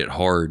you find it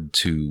hard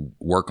to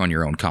work on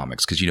your own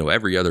comics? Because,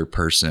 every other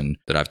person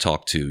that I've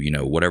talked to,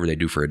 whatever they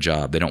do for a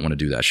job, they don't want to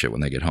do that shit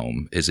when they get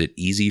home. Is it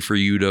easy for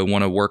you to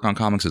want to work on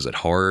comics? Is it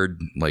hard?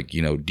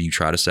 Do you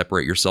try to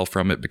separate yourself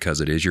from it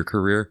because it is your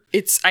career?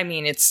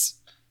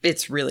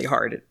 It's really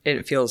hard.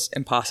 It feels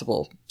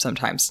impossible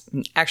sometimes.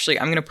 Actually,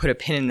 I'm going to put a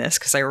pin in this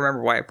because I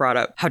remember why I brought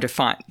up how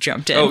Defont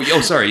jumped in.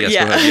 Oh, sorry. Yes,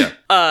 go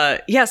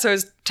ahead. Yeah. So I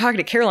was talking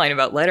to Caroline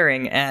about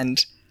lettering,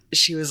 and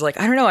she was like,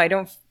 I don't know, I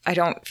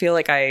don't feel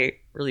like I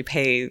really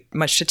pay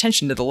much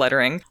attention to the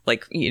lettering,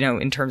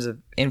 in terms of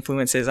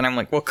influences. And I'm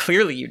like, well,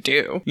 clearly you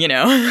do,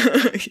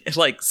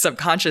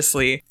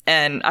 subconsciously.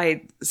 And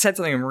I said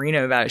something to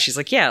Marina about it. She's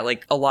like, yeah,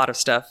 a lot of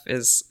stuff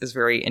is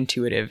very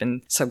intuitive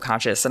and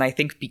subconscious. And I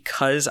think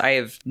because I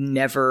have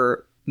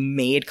never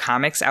made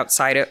comics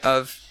outside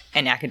of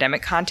an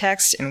academic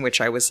context in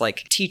which I was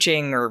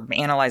teaching or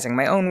analyzing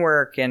my own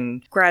work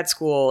in grad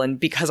school, and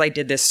because I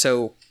did this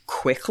so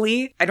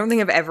quickly, I don't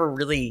think I've ever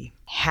really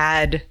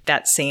had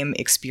that same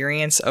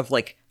experience of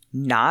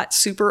not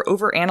super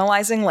over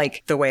analyzing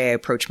the way I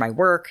approach my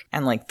work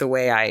and the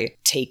way I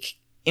take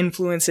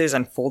influences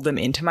and fold them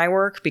into my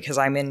work, because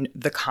I'm in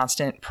the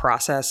constant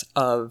process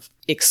of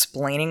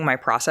explaining my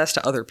process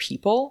to other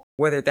people,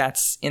 whether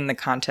that's in the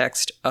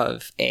context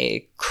of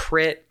a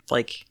crit,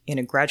 in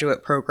a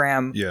graduate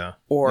program,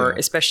 or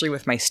especially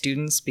with my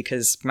students,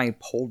 because my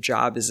whole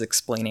job is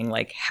explaining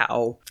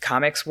how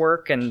comics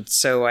work. And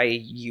so I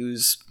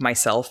use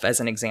myself as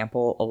an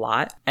example a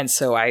lot. And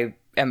so I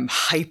am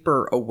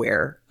hyper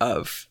aware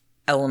of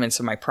elements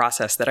of my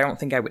process that I don't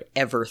think I would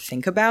ever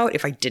think about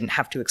if I didn't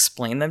have to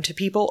explain them to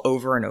people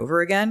over and over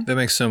again. That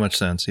makes so much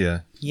sense. Yeah.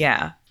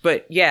 Yeah.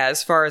 But yeah,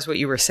 as far as what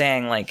you were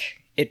saying,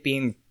 it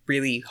being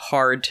really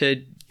hard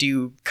to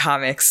do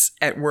comics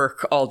at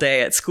work all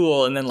day at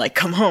school and then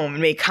come home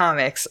and make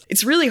comics,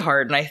 it's really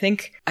hard. And I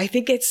think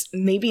it's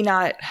maybe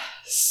not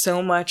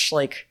so much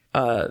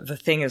the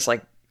thing is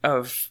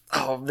of,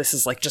 oh, this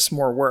is like just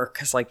more work.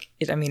 Cause like,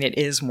 it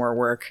is more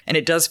work. And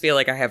it does feel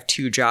like I have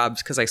two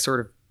jobs because I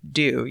sort of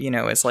do,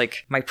 it's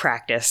like my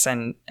practice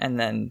and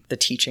then the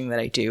teaching that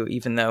I do,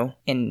 even though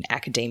in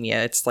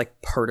academia, it's like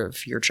part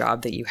of your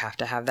job that you have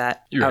to have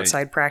that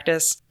outside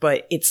practice.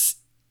 But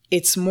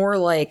it's more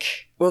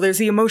like, well, there's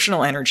the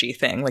emotional energy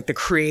thing, like the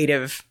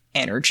creative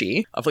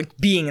energy of like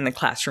being in the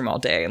classroom all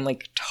day and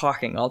like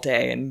talking all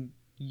day and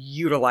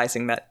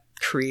utilizing that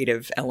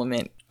creative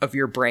element of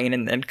your brain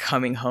and then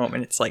coming home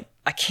and it's like,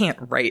 I can't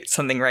write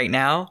something right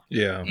now.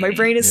 Yeah. My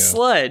brain is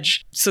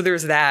sludge. So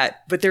there's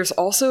that, but there's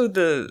also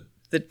the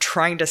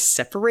trying to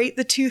separate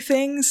the two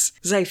things,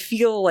 because I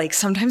feel like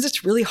sometimes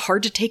it's really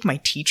hard to take my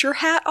teacher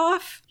hat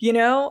off.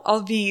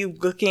 I'll be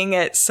looking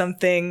at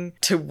something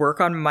to work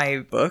on my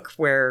book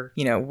where,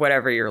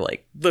 whatever, you're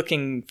like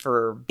looking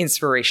for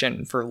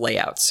inspiration for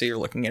layouts. So you're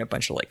looking at a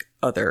bunch of like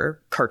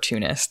other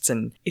cartoonists,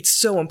 and it's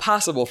so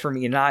impossible for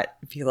me to not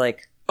be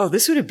like, oh,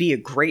 this would be a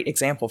great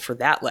example for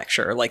that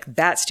lecture. Like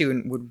that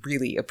student would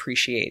really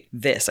appreciate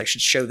this. I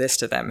should show this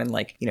to them, and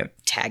like,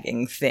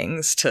 tagging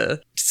things to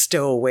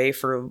stow away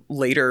for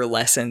later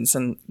lessons.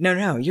 And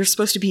no, you're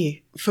supposed to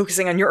be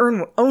focusing on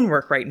your own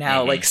work right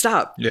now. Like,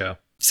 stop. Yeah.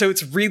 So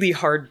it's really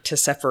hard to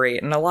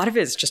separate. And a lot of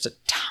it is just a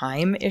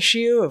time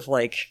issue of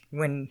like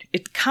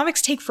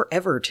comics take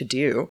forever to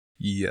do.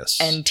 Yes.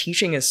 And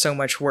teaching is so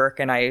much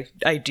work. And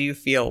I do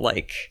feel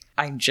like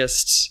I'm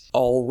just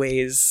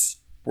always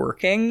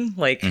working.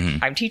 Like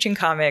I'm teaching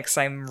comics,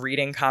 I'm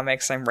reading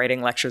comics, I'm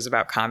writing lectures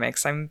about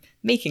comics, I'm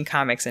making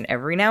comics, and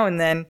every now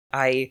and then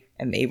I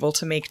am able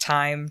to make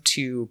time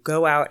to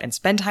go out and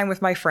spend time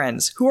with my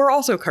friends who are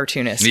also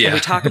cartoonists. And we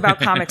talk about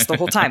comics the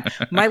whole time.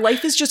 My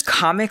life is just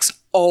comics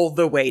all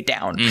the way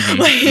down.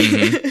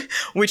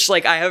 Which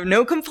like I have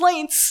no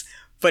complaints,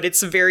 but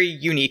it's a very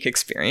unique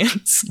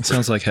experience. It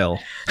sounds like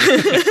hell.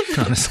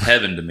 Honestly.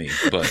 Heaven to me,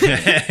 but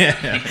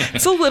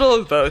it's a little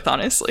of both,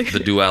 honestly. The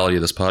duality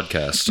of this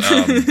podcast.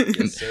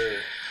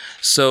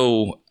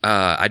 So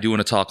I do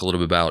want to talk a little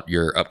bit about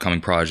your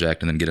upcoming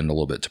project and then get into a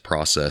little bit to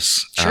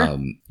process. Sure.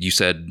 You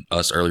said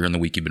earlier in the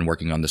week you've been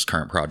working on this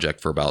current project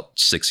for about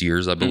 6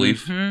 years, I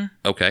believe.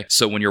 Okay.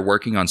 So when you're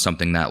working on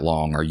something that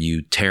long, are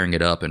you tearing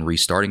it up and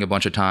restarting a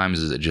bunch of times?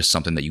 Is it just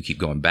something that you keep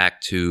going back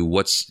to?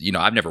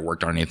 I've never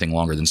worked on anything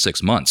longer than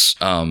 6 months.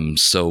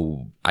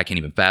 So I can't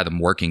even fathom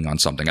working on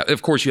something.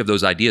 Of course, you have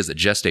those ideas that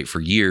gestate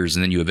for years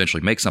and then you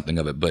eventually make something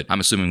of it. But I'm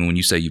assuming when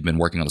you say you've been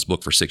working on this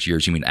book for 6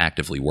 years, you mean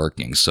actively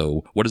working.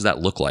 So what does that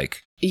look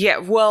like? Yeah,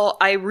 well,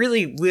 I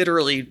really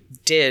literally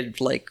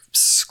did like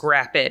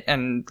scrap it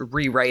and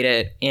rewrite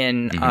it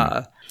in,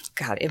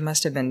 it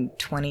must have been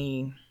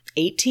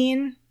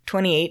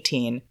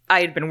 2018.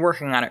 I had been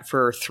working on it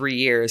for 3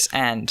 years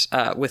and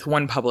with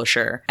one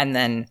publisher, and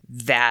then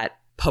that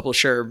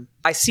publisher,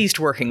 I ceased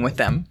working with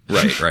them.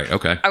 Right,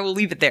 okay. I will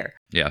leave it there.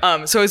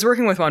 Yeah. So I was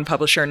working with one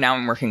publisher, now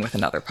I'm working with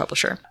another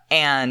publisher.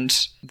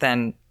 And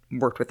then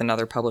worked with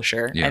another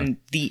publisher. Yeah. And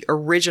the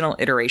original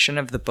iteration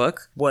of the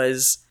book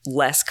was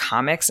less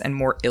comics and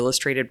more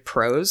illustrated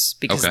prose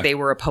because they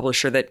were a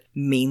publisher that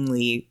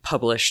mainly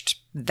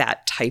published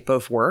that type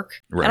of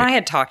work. Right. And I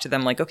had talked to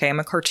them like, okay,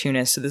 I'm a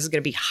cartoonist, so this is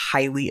going to be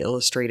highly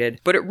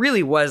illustrated. But it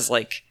really was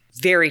like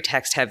very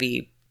text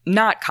heavy,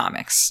 not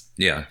comics.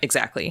 Yeah.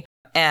 Exactly.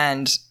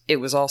 And it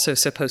was also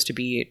supposed to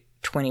be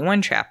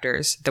 21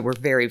 chapters that were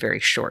very,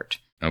 very short.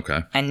 Okay.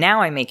 And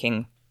now I'm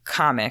making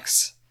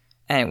comics,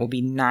 and it will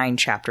be 9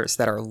 chapters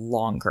that are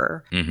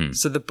longer.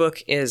 So the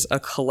book is a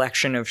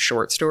collection of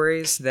short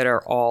stories that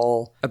are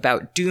all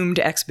about doomed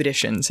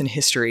expeditions in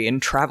history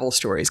and travel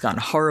stories gone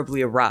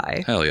horribly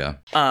awry. Hell yeah.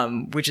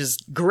 Which is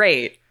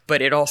great,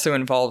 but it also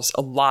involves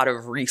a lot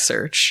of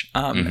research.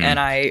 And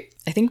I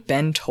think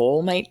Ben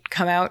Toll might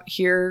come out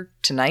here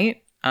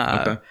tonight.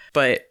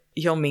 But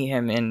you'll meet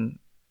him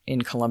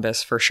in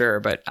Columbus for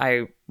sure. But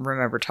I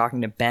remember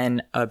talking to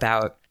Ben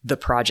about the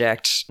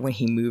project when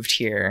he moved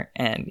here,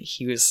 and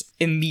he was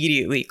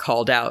immediately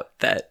called out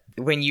that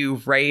when you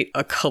write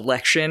a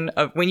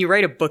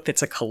book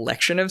that's a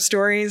collection of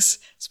stories,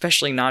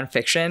 especially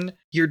nonfiction,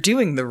 you're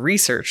doing the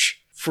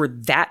research for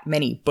that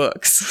many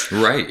books.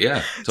 Right,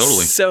 yeah,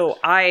 totally. So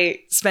I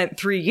spent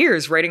 3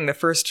 years writing the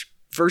first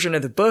version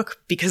of the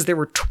book because there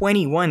were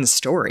 21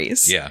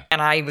 stories. Yeah.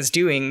 And I was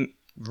doing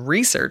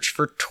research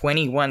for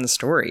 21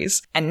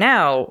 stories. And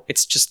now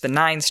it's just the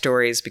 9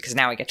 stories because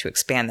now I get to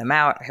expand them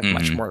out. I have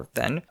much more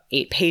than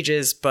 8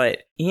 pages,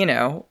 but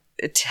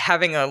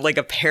having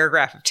a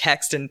paragraph of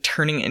text and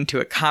turning it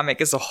into a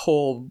comic is a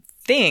whole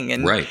thing.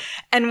 And right.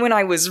 And when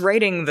I was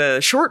writing the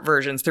short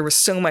versions, there was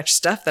so much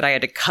stuff that I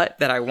had to cut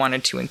that I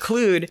wanted to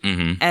include.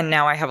 And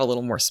now I have a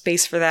little more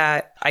space for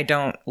that. I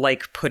don't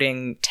like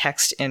putting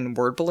text in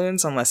word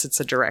balloons unless it's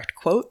a direct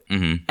quote.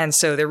 And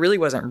so there really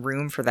wasn't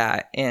room for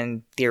that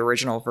in the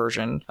original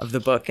version of the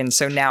book. And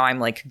so now I'm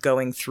like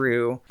going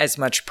through as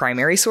much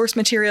primary source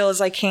material as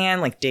I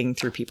can, like digging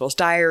through people's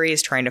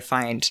diaries, trying to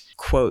find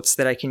quotes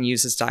that I can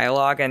use as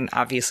dialogue. And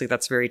obviously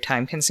that's very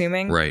time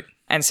consuming. Right.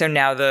 And so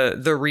now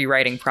the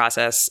rewriting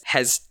process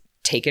has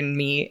taken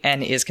me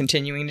and is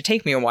continuing to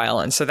take me a while.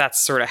 And so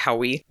that's sort of how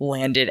we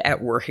landed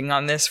at working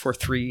on this for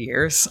 3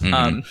 years.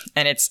 And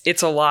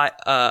it's a lot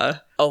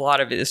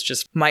of it is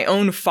just my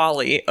own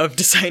folly of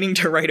deciding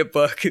to write a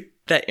book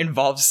that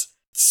involves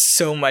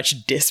so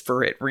much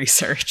disparate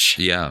research.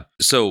 Yeah.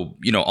 So,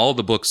 all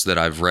the books that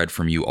I've read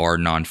from you are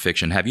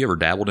nonfiction. Have you ever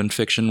dabbled in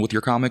fiction with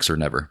your comics or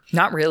never?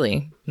 Not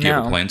really. Do you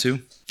ever plan to?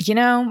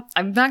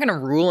 I'm not going to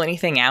rule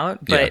anything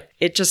out, but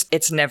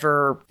it's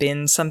never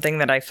been something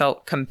that I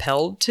felt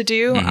compelled to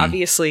do.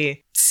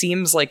 Obviously,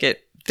 seems like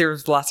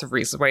there's lots of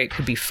reasons why it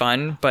could be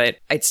fun, but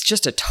it's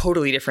just a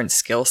totally different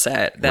skill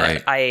set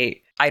that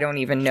I don't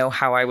even know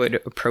how I would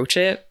approach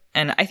it.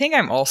 And I think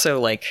I'm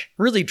also like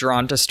really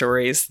drawn to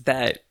stories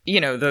that,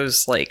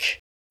 those like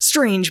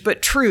strange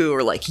but true,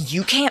 or like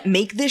you can't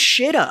make this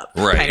shit up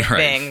kind of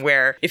thing,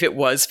 where if it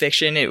was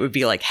fiction, it would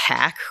be like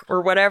hack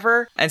or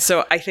whatever. And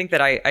so I think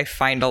that I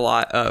find a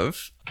lot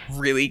of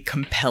really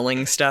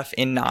compelling stuff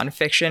in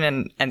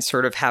nonfiction and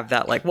sort of have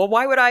that like, well,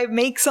 why would I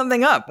make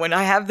something up when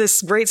I have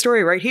this great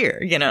story right here?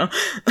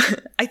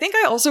 I think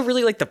I also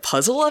really like the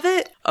puzzle of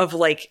it, of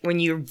like when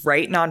you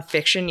write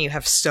nonfiction, you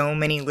have so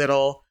many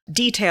little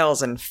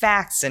details and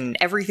facts and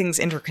everything's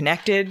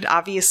interconnected.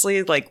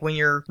 Obviously, like when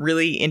you're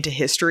really into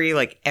history,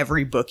 like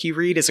every book you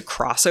read is a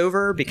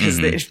crossover because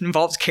it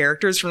involves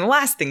characters from the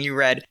last thing you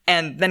read.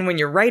 And then when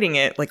you're writing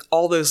it, like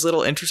all those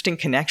little interesting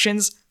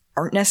connections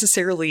aren't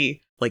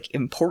necessarily like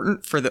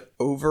important for the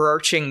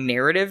overarching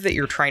narrative that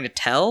you're trying to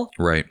tell.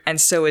 Right.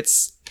 And so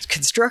it's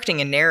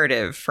constructing a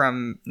narrative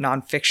from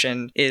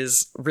nonfiction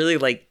is really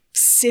like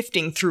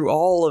sifting through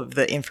all of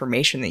the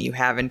information that you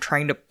have and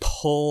trying to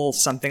pull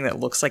something that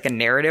looks like a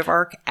narrative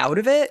arc out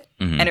of it.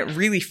 And it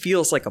really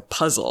feels like a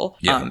puzzle.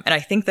 And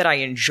I think that I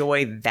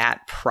enjoy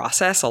that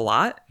process a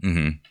lot.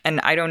 And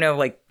I don't know,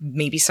 like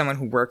maybe someone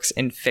who works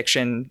in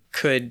fiction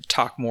could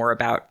talk more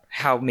about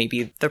how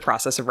maybe the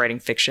process of writing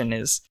fiction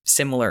is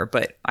similar,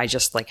 but I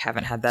just like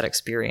haven't had that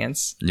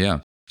experience. Yeah.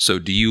 So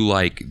do you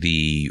like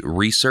the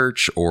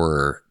research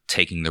or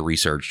taking the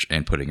research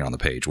and putting it on the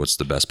page? What's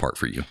the best part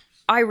for you?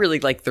 I really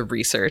like the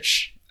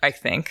research, I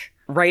think.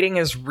 Writing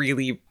is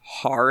really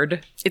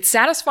hard. It's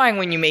satisfying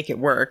when you make it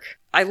work.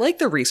 I like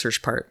the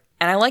research part.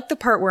 And I like the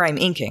part where I'm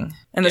inking.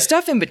 And the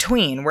stuff in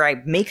between where I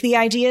make the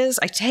ideas,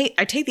 I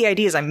take the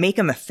ideas, I make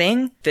them a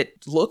thing that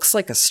looks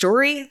like a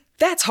story.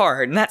 That's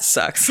hard and that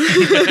sucks.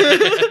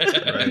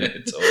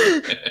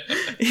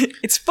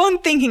 It's fun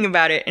thinking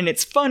about it, and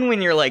it's fun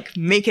when you're like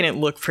making it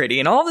look pretty,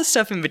 and all the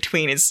stuff in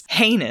between is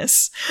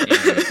heinous.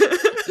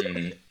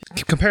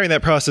 Comparing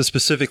that process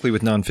specifically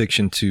with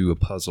nonfiction to a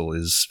puzzle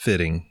is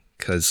fitting,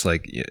 because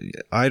like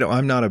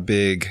I'm not a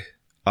big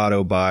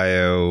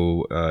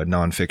autobio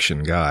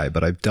nonfiction guy,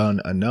 but I've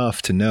done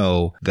enough to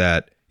know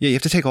that you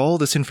have to take all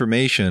this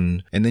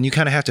information and then you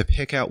kind of have to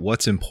pick out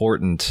what's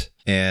important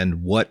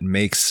and what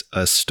makes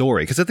a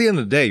story. Because at the end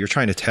of the day, you're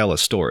trying to tell a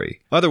story.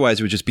 Otherwise,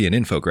 it would just be an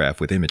infograph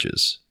with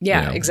images.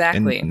 Yeah,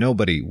 exactly. And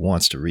nobody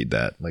wants to read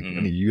that. Like, I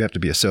mean, you have to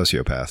be a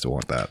sociopath to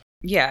want that.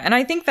 Yeah, and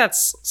I think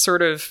that's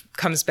sort of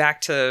comes back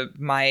to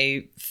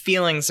my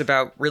feelings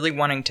about really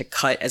wanting to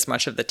cut as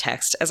much of the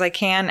text as I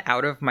can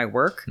out of my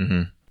work.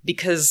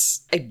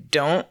 Because I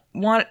don't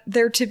want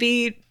there to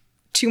be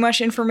too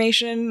much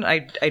information. I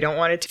don't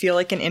want it to feel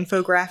like an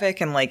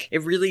infographic, and like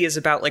it really is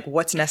about like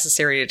what's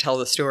necessary to tell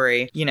the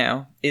story,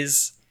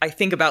 I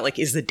think about like,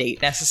 is the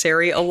date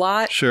necessary a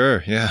lot?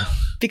 Sure, yeah.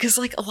 Because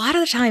like a lot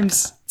of the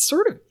times it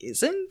sort of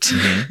isn't.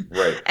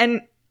 Right.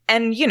 And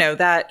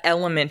that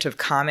element of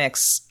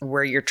comics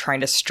where you're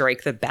trying to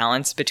strike the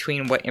balance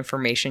between what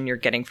information you're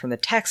getting from the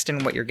text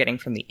and what you're getting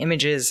from the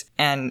images.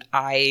 And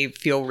I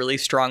feel really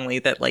strongly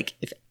that like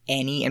if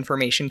any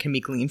information can be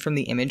gleaned from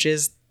the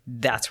images,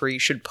 that's where you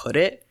should put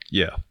it.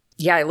 Yeah.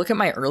 Yeah, I look at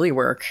my early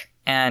work,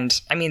 and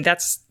I mean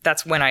that's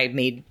when I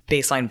made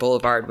Baseline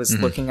Boulevard, was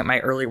looking at my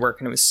early work,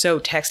 and it was so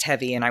text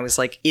heavy, and I was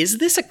like, is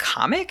this a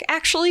comic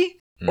actually?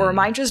 Or am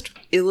I just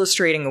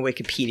illustrating a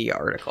Wikipedia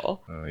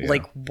article? Yeah.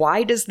 Like,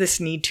 why does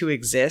this need to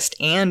exist?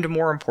 And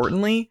more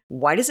importantly,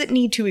 why does it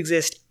need to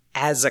exist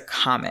as a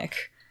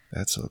comic?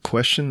 That's a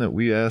question that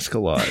we ask a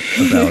lot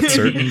about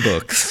certain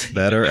books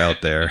that are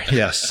out there.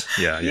 Yes.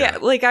 Yeah.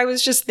 Like I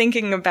was just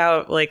thinking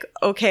about like,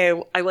 okay,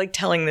 I like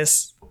telling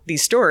these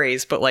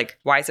stories, but like,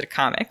 why is it a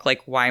comic?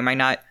 Like, why am I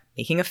not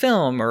making a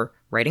film or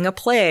writing a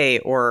play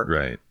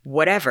or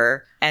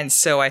whatever? And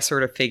so I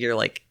sort of figure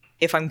like,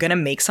 if I'm going to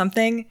make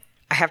something,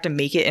 I have to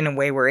make it in a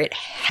way where it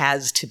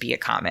has to be a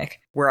comic,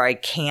 where I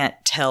can't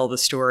tell the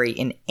story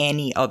in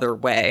any other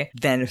way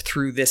than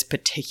through this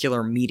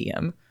particular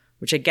medium,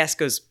 which I guess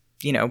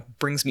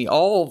brings me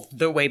all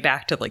the way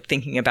back to like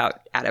thinking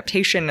about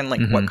adaptation and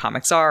like what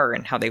comics are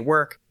and how they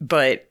work.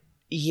 But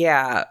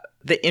yeah,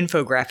 the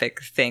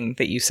infographic thing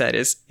that you said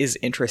is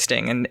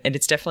interesting, and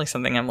it's definitely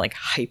something I'm like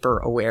hyper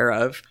aware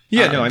of.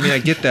 Yeah, no, I mean, I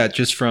get that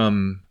just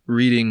from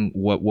reading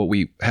what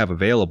we have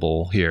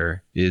available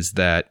here, is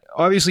that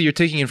obviously you're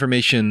taking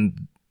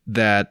information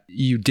that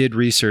you did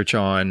research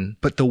on,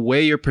 but the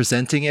way you're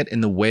presenting it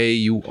and the way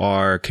you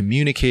are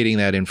communicating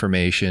that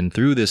information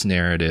through this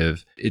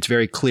narrative, it's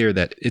very clear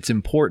that it's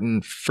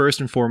important, first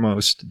and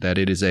foremost, that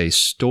it is a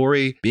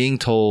story being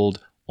told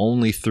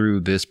only through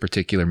this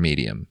particular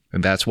medium.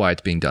 And that's why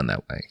it's being done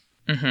that way.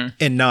 Mm-hmm.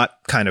 And not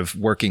kind of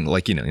working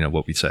like, you know,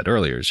 what we said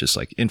earlier is just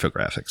like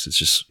infographics. It's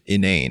just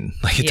inane.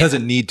 Like it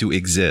doesn't need to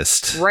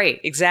exist. Right.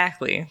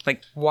 Exactly.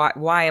 Like,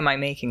 why am I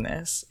making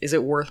this? Is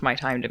it worth my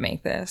time to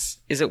make this?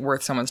 Is it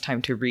worth someone's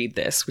time to read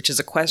this? Which is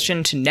a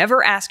question to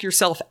never ask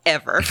yourself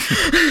ever.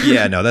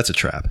 Yeah, no, that's a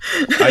trap.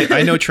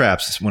 I know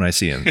traps when I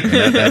see them.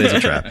 That is a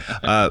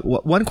trap.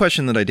 One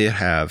question that I did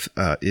have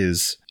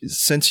is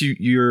since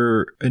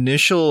your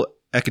initial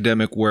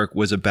academic work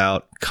was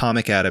about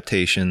comic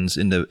adaptations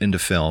into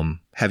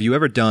film, have you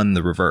ever done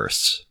the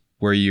reverse,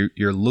 where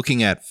you're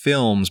looking at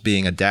films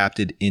being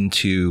adapted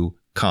into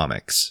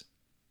comics?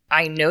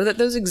 I know that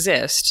those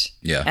exist.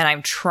 Yeah. And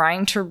I'm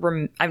trying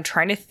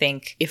to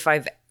think if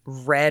I've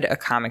read a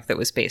comic that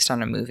was based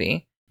on a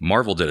movie.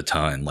 Marvel did a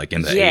ton, like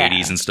in the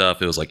 80s and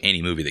stuff. It was like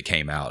any movie that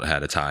came out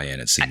had a tie-in,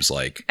 it seems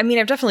like. I mean,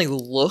 I've definitely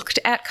looked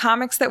at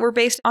comics that were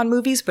based on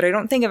movies, but I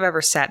don't think I've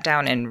ever sat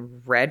down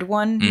and read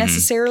one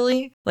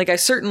necessarily. Like, I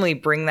certainly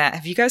bring that.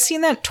 Have you guys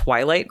seen that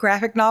Twilight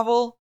graphic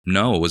novel?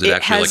 No, was it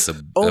actually like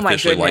the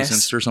officially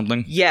licensed or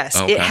something? Yes,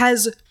 it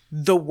has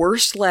the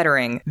worst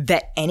lettering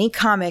that any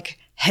comic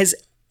has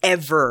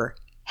ever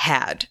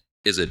had.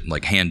 Is it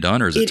like hand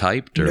done or is it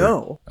typed? Or?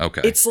 No. Okay.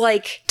 It's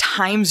like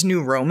Times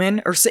New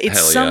Roman or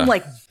it's some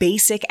like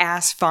basic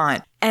ass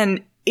font.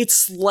 And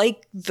it's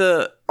like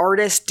the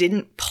artist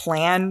didn't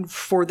plan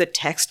for the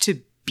text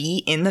to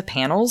be in the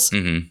panels.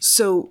 Mm-hmm.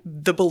 So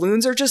the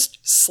balloons are just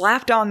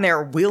slapped on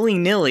there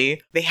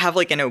willy-nilly. They have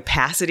like an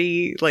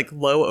opacity, like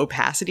low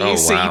opacity.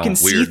 So you can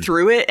see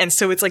through it. And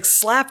so it's like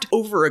slapped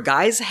over a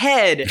guy's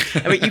head.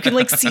 But you can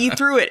like see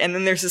through it. And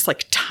then there's this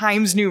like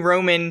Times New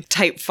Roman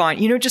type font,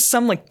 you know, just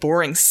some like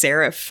boring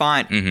serif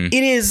font. Mm-hmm.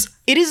 It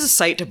is a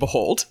sight to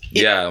behold.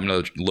 I'm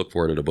going to look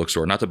for it at a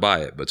bookstore, not to buy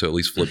it, but to at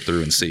least flip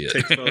through and see it.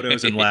 Take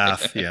photos and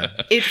laugh. Yeah.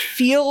 It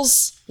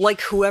feels like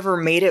whoever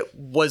made it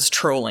was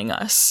trolling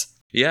us.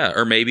 Yeah,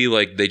 or maybe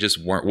like they just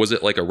weren't. Was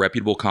it like a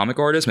reputable comic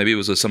artist? Maybe it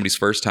was somebody's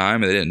first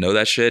time and they didn't know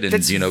that shit.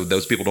 And you know,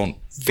 those people don't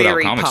put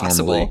out comics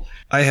normally.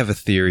 I have a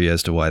theory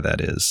as to why that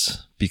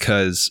is,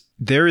 because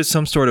there is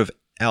some sort of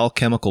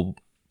alchemical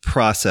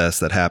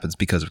process that happens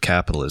because of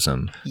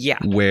capitalism. Yeah,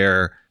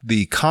 where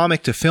the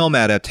comic to film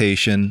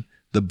adaptation,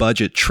 the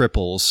budget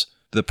triples,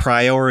 the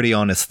priority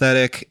on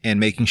aesthetic and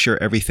making sure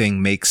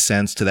everything makes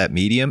sense to that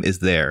medium is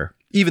there.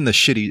 Even the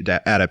shitty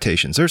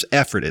adaptations, there's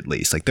effort at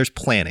least, like there's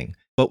planning.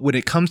 But when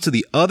it comes to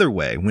the other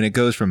way, when it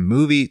goes from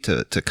movie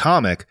to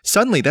comic,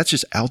 suddenly that's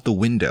just out the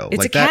window. It's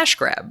like a cash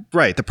grab.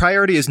 Right. The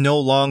priority is no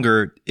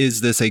longer,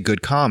 is this a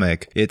good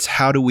comic? It's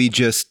how do we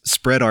just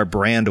spread our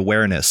brand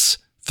awareness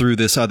through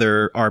this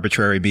other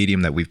arbitrary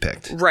medium that we've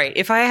picked? Right.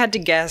 If I had to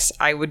guess,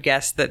 I would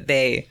guess that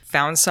they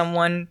found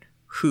someone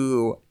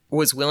who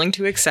was willing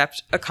to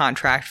accept a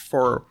contract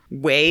for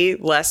way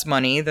less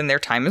money than their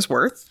time is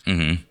worth.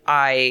 Mm-hmm.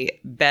 I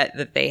bet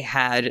that they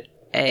had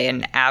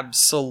an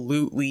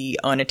absolutely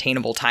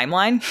unattainable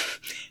timeline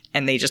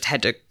and they just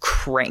had to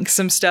crank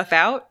some stuff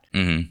out.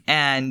 Mm-hmm.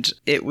 And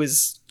it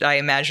was, I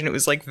imagine it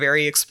was like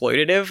very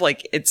exploitative.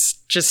 Like it's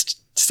just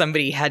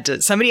somebody had to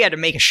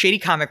make a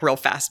shitty comic real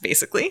fast,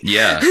 basically.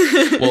 Yeah.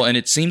 Well, and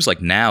it seems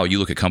like now you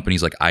look at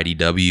companies like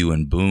IDW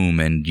and Boom,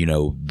 and you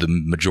know the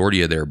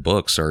majority of their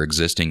books are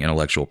existing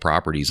intellectual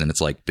properties, and it's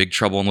like Big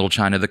Trouble in Little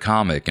China the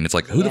comic, and it's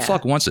like who the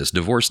fuck wants this?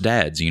 Divorced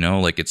dads, you know,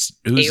 like it's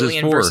who's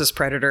Alien this for? versus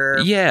Predator.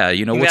 Yeah,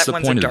 you know, what's the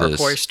point of this? That one's a Dark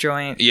Horse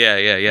joint.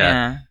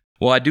 Yeah.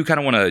 Well, I do kind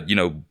of want to, you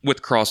know,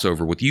 with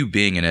crossover with you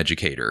being an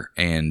educator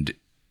and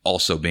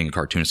also being a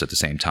cartoonist at the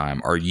same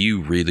time, are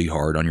you really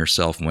hard on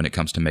yourself when it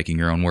comes to making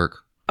your own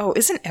work? Oh,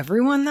 isn't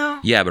everyone though?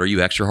 Yeah, but are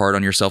you extra hard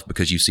on yourself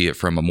because you see it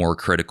from a more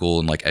critical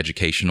and like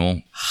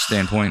educational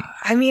standpoint?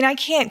 I mean, I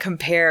can't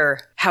compare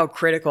how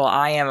critical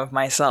I am of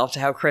myself to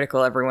how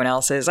critical everyone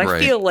else is. I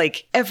feel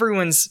like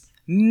everyone's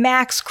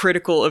max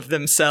critical of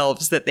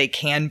themselves that they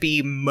can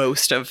be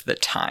most of the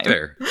time.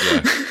 Fair,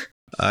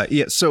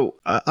 yeah. So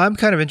I'm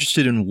kind of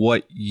interested in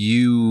what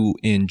you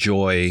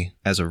enjoy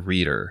as a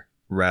reader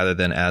rather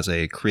than as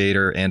a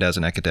creator and as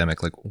an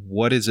academic. Like,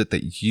 what is it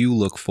that you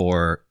look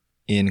for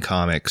in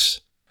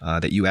comics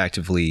that you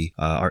actively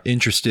are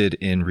interested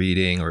in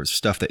reading, or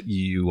stuff that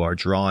you are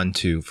drawn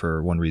to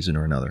for one reason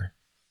or another?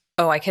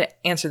 Oh, I can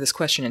answer this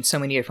question in so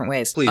many different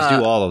ways. Please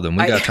do all of them.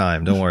 We got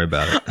time. Don't worry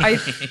about it.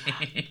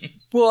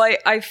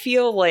 I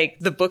feel like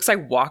the books I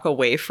walk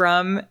away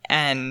from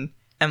and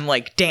am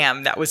like,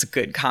 damn, that was a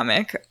good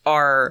comic,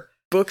 are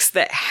books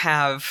that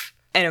have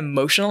an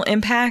emotional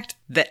impact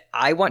that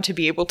I want to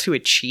be able to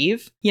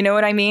achieve. You know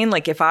what I mean?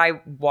 Like if I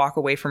walk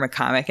away from a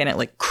comic and it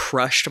like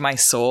crushed my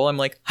soul, I'm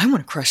like, I want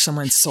to crush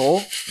someone's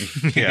soul.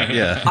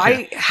 Yeah.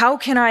 How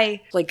can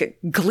I like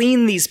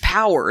glean these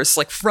powers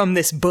like from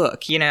this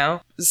book, you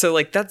know? So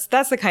like that's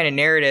the kind of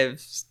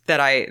narrative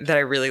that I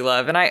really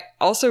love. And I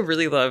also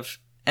really love,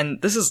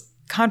 and this is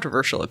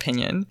controversial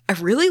opinion. I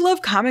really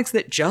love comics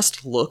that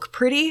just look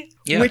pretty,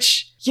 Yeah.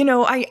 which, you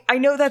know, I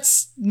know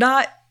that's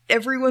not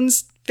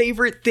everyone's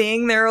favorite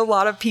thing. There are a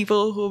lot of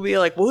people who will be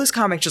like, well, this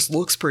comic just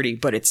looks pretty,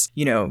 but it's,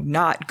 you know,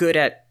 not good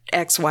at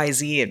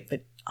XYZ.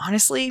 But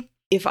honestly,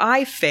 if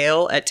I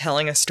fail at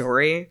telling a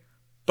story,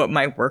 but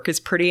my work is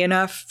pretty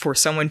enough for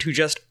someone to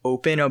just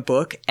open a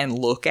book and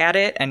look at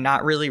it and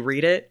not really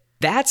read it,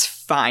 that's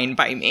fine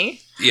by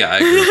me. Yeah, I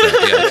agree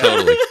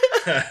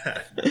with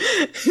that. Yeah,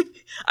 totally.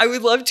 I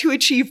would love to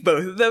achieve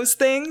both of those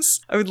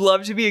things. I would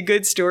love to be a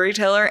good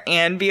storyteller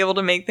and be able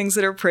to make things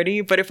that are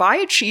pretty. But if I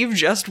achieve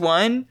just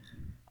one,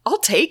 I'll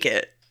take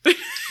it.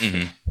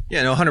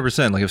 Yeah, no,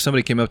 100%. Like if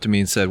somebody came up to me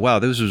and said, wow,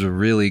 this was a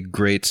really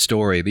great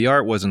story. The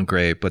art wasn't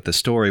great, but the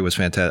story was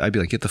fantastic. I'd be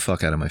like, get the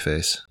fuck out of my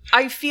face.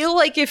 I feel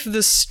like if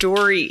the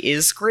story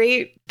is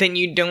great, then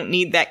you don't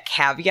need that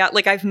caveat.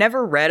 Like I've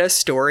never read a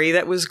story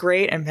that was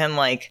great and been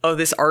like, oh,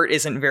 this art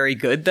isn't very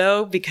good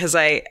though, because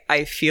I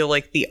feel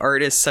like the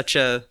art is such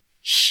a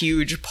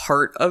huge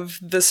part of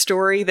the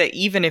story that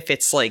even if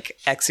it's like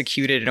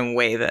executed in a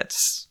way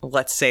that's,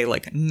 let's say,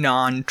 like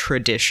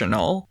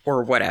non-traditional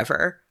or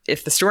whatever,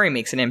 if the story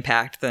makes an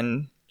impact,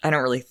 then I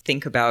don't really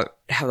think about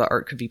how the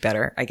art could be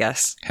better, I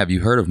guess. Have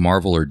you heard of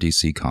Marvel or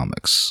DC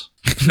Comics?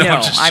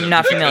 No, I'm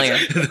not familiar.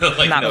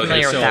 I'm not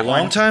familiar with that a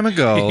long one. time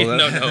ago.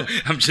 No,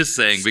 I'm just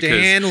saying because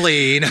Stan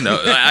Lee.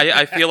 no,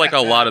 I feel like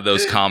a lot of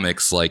those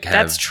comics like have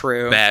That's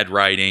true. bad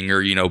writing or,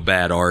 you know,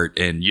 bad art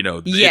and, you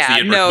know, Yeah, it's the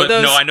inverse. no, But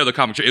those- no, I know the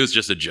comic, it was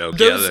just a joke.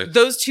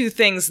 Those two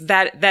things,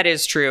 that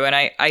is true. And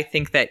I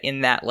think that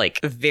in that like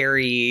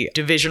very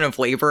division of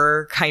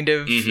labor kind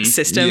of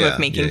system Yeah, of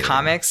making yeah.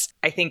 comics,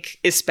 I think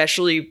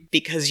especially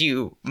because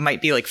you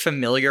might be like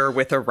familiar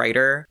with a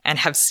writer and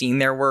have seen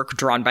their work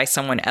drawn by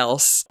someone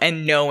else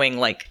and knowing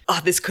like,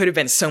 oh, this could have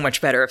been so much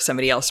better if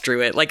somebody else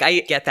drew it. Like I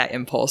get that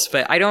impulse,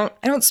 but I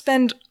don't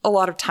spend a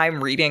lot of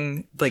time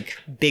reading like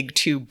big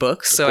two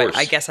books. So course.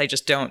 I guess I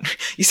just don't.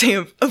 You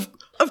say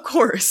of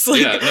course.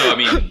 Like,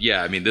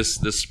 I mean,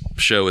 this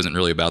show isn't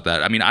really about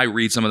that. I mean, I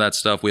read some of that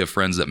stuff. We have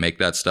friends that make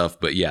that stuff,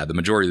 but yeah, the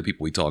majority of the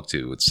people we talk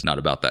to, it's not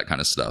about that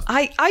kind of stuff.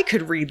 I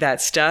could read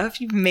that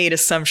stuff. You've made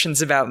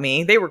assumptions about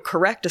me. They were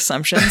correct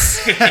assumptions,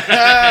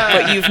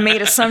 but you've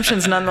made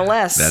assumptions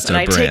nonetheless. That's and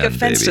our I take brand,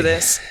 offense to baby.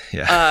 this.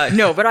 Yeah.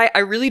 No, but I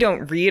really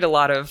don't read a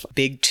lot of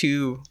big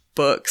two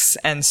books.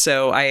 And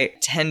so I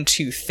tend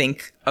to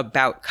think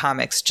about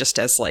comics just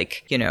as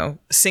like, you know,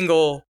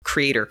 single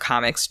creator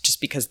comics,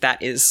 just because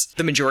that is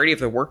the majority of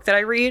the work that I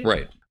read.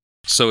 Right.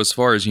 So as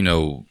far as, you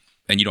know,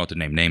 and you don't have to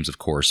name names, of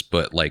course,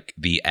 but like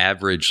the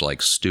average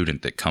like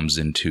student that comes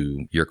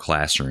into your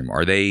classroom,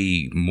 are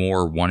they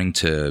more wanting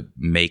to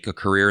make a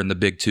career in the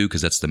big two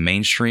because that's the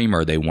mainstream? Or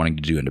are they wanting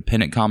to do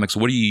independent comics?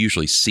 What do you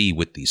usually see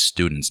with these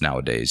students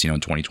nowadays? You know,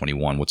 in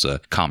 2021, what's a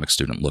comic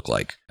student look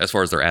like as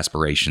far as their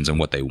aspirations and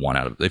what they want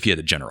out of it, if you had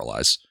to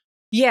generalize?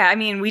 Yeah, I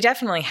mean, we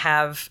definitely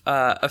have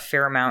a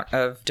fair amount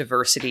of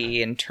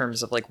diversity in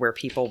terms of like where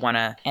people want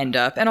to end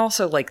up. And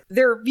also like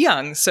they're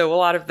young, so a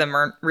lot of them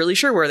aren't really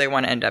sure where they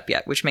want to end up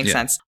yet, which makes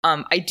sense.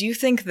 I do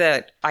think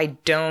that I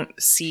don't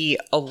see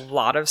a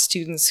lot of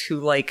students who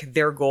like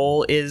their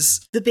goal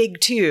is the big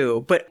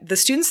two, but the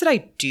students that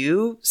I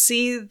do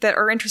see that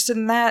are interested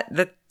in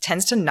that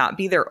tends to not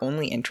be their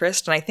only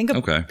interest. And I think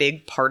a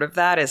big part of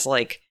that is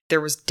like, there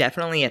was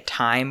definitely a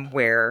time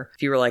where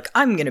if you were like,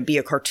 I'm going to be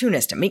a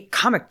cartoonist and make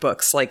comic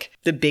books, like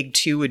the big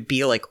two would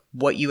be like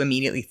what you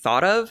immediately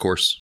thought of. Of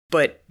course.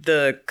 But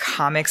the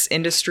comics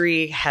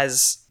industry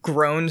has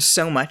grown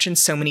so much in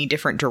so many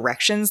different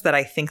directions that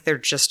I think they're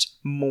just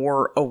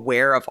more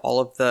aware of all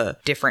of the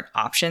different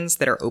options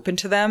that are open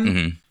to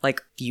them.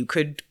 Like you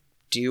could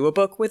do a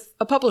book with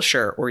a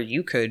publisher, or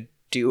you could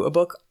do a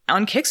book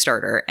on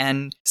Kickstarter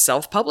and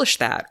self-publish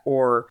that.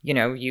 Or, you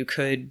know, you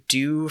could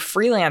do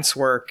freelance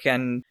work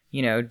and,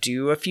 you know,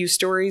 do a few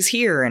stories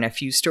here and a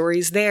few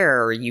stories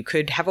there. Or you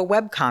could have a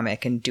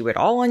webcomic and do it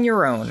all on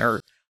your own, or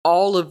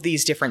all of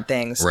these different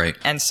things. Right.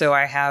 And so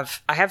I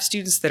have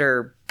students that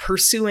are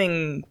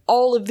pursuing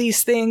all of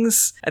these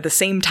things at the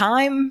same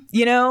time,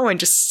 you know, and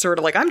just sort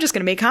of like, I'm just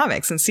going to make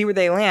comics and see where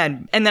they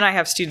land. And then I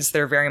have students that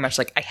are very much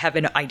like, I have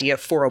an idea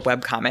for a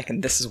webcomic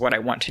and this is what I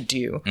want to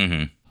do.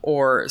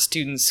 Or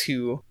students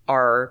who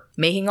are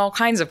making all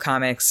kinds of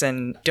comics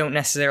and don't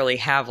necessarily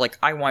have like,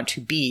 I want to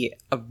be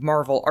a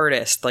Marvel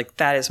artist, like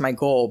that is my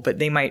goal. But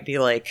they might be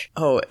like,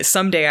 oh,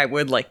 someday I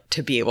would like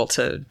to be able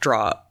to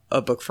draw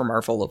a book for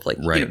Marvel of like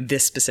you know,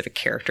 this specific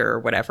character or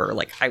whatever.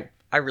 Like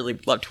I really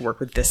love to work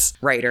with this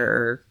writer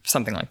or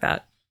something like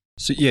that.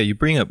 So yeah, you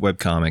bring up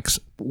webcomics.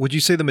 Would you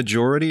say the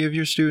majority of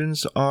your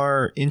students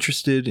are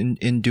interested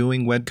in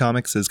doing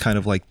webcomics as kind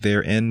of like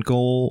their end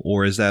goal,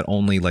 or is that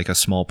only like a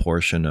small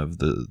portion of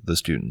the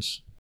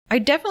students? I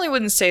definitely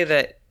wouldn't say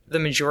that the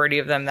majority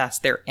of them, that's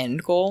their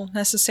end goal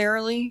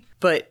necessarily.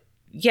 But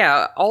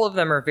yeah, all of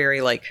them are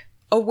very like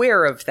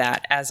aware of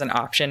that as an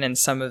option, and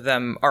some of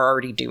them are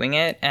already doing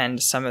it,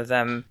 and some of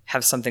them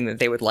have something that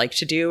they would like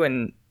to do.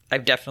 And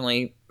I've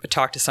definitely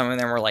talked to some of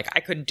them who were like, I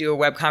couldn't do a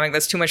webcomic,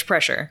 that's too much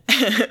pressure,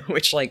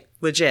 which like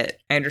legit,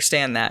 I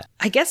understand that.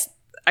 I guess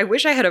I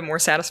wish I had a more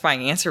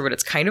satisfying answer, but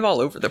it's kind of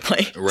all over the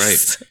place.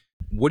 Right.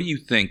 What do you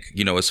think,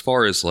 as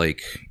far as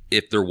like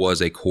if there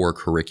was a core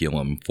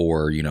curriculum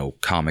for,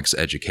 comics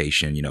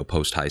education,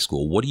 post high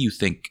school, what do you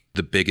think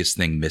the biggest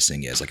thing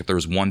missing is? Like if there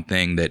was one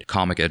thing that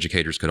comic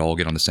educators could all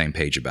get on the same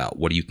page about,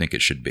 what do you think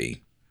it should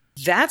be?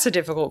 That's a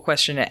difficult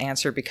question to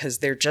answer because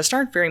there just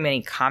aren't very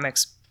many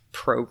comics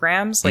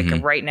programs. Like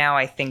right now,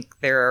 I think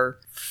there are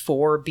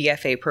 4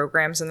 BFA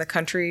programs in the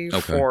country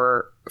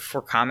for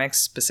comics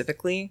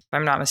specifically, if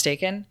I'm not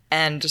mistaken.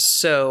 And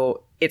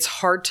so it's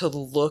hard to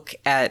look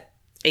at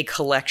a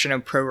collection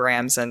of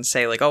programs and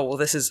say like, oh, well,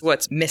 this is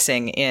what's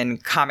missing in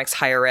comics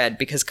higher ed,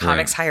 because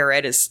comics higher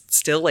ed is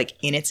still like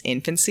in its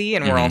infancy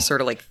and we're all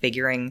sort of like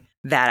figuring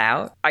that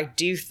out. I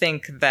do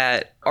think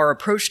that our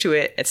approach to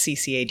it at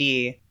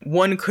CCAD,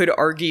 one could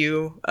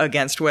argue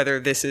against whether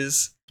this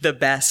is the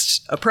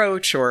best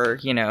approach or,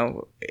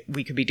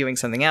 we could be doing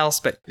something else,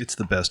 but it's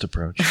the best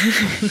approach.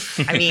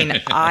 I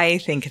mean, I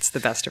think it's the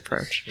best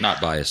approach. Not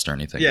biased or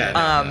anything.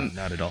 Yeah,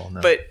 not at all.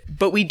 No.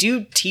 But we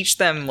do teach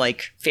them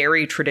like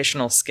very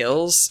traditional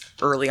skills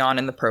early on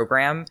in the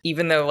program,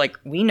 even though like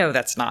we know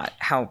that's not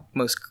how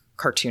most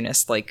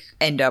cartoonists like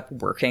end up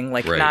working.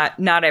 Like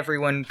not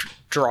everyone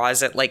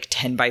draws at like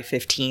 10 by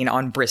 15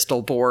 on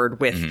Bristol board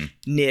with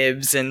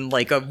nibs and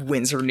like a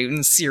Winsor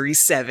Newton Series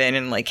 7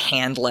 and like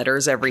hand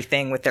letters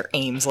everything with their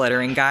Ames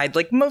lettering guide.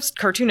 Like most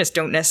cartoonists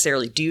don't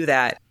necessarily do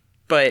that,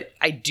 but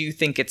I do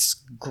think it's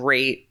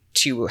great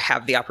to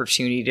have the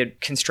opportunity to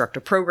construct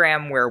a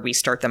program where we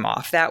start them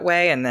off that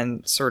way and then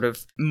sort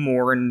of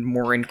more and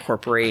more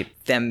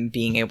incorporate them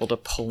being able to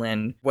pull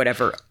in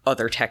whatever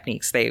other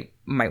techniques they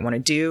might want to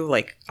do.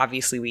 Like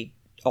obviously we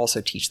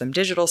also teach them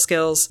digital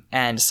skills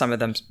and some of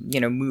them,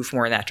 move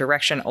more in that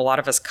direction. A lot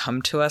of us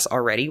come to us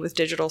already with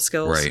digital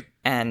skills. Right.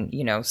 And,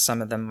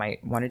 some of them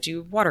might want to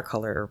do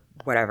watercolor or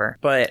whatever.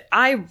 But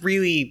I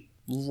really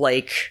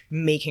like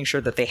making sure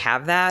that they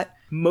have that,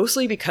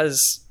 mostly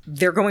because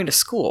they're going to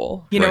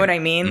school. You know what I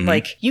mean?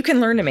 Like you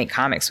can learn to make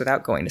comics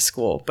without going to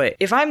school. But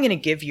if I'm going to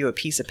give you a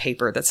piece of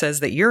paper that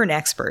says that you're an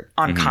expert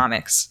on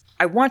comics,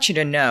 I want you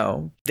to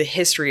know the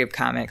history of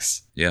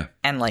comics. Yeah.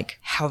 And like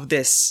how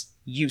this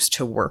used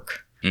to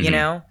work, and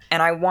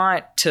I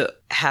want to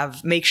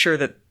make sure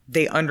that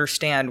they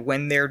understand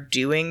when they're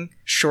doing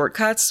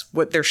shortcuts,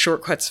 what they're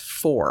shortcuts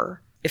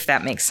for, if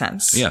that makes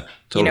sense. Yeah,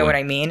 totally. You know what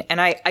I mean?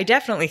 And I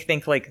definitely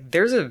think like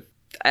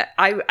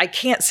I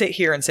can't sit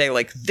here and say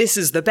like, this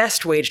is the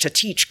best way to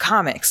teach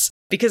comics,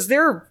 because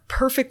there are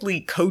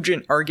perfectly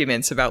cogent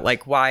arguments about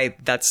like why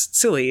that's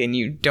silly and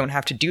you don't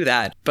have to do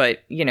that. But,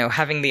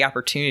 having the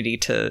opportunity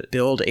to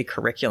build a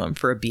curriculum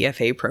for a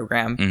BFA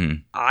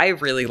program, I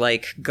really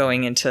like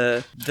going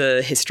into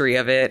the history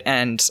of it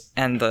and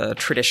the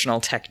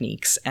traditional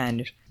techniques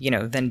and,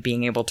 then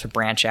being able to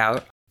branch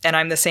out. And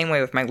I'm the same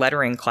way with my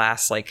lettering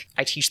class. Like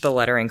I teach the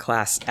lettering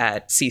class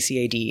at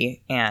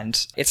CCAD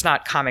and it's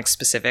not comic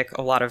specific.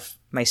 A lot of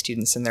my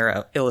students in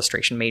their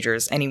illustration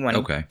majors,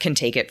 anyone can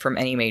take it from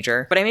any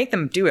major, but I make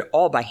them do it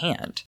all by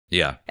hand.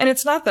 Yeah. And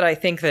it's not that I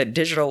think that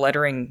digital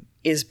lettering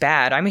is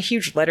bad. I'm a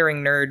huge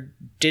lettering nerd,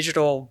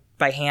 digital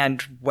by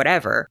hand,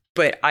 whatever.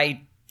 But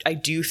I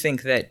do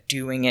think that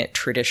doing it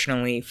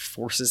traditionally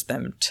forces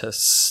them to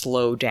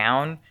slow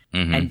down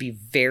and be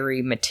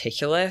very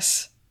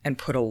meticulous and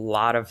put a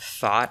lot of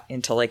thought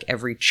into like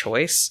every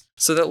choice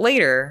so that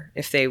later,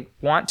 if they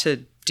want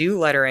to do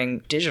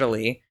lettering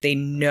digitally, they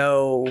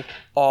know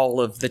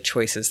all of the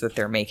choices that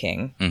they're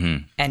making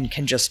and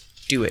can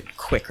just do it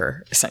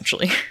quicker,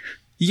 essentially.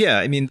 Yeah,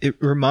 I mean, it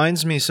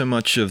reminds me so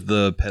much of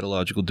the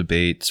pedagogical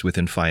debates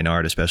within fine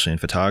art, especially in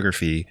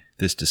photography,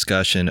 this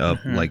discussion of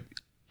like,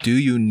 do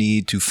you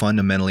need to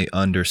fundamentally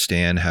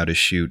understand how to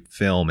shoot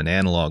film and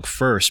analog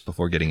first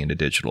before getting into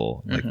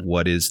digital? Like,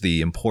 what is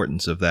the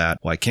importance of that?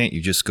 Why can't you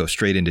just go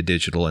straight into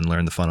digital and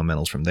learn the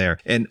fundamentals from there?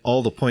 And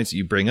all the points that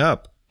you bring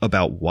up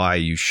about why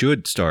you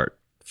should start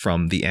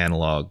from the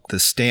analog, the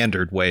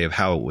standard way of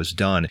how it was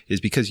done, is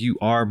because you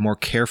are more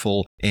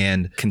careful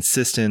and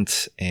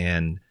consistent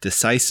and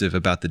decisive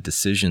about the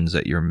decisions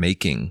that you're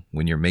making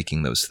when you're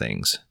making those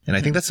things. And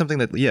I think that's something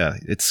that,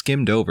 it's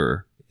skimmed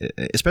over,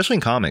 especially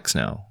in comics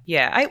now.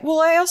 Yeah.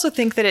 I also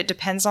think that it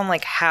depends on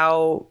like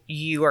how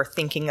you are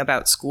thinking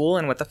about school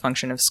and what the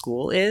function of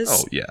school is.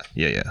 Oh,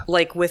 yeah.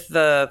 Like with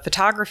the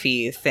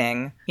photography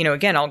thing,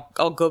 again,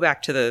 I'll go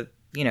back to the,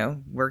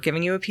 we're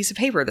giving you a piece of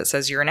paper that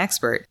says you're an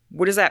expert.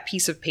 What does that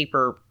piece of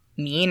paper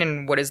mean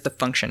and what is the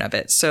function of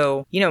it?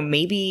 So,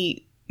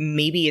 maybe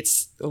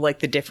it's like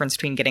the difference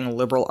between getting a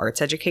liberal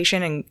arts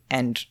education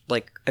and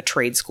like a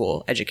trade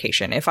school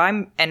education.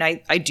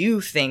 I do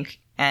think,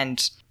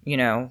 and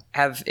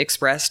have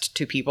expressed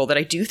to people that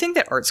I do think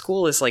that art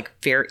school is like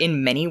fair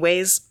in many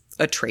ways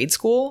a trade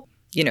school.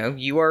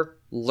 You are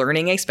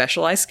learning a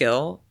specialized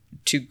skill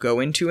to go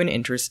into an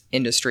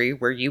industry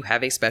where you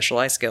have a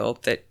specialized skill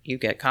that you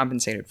get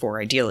compensated for,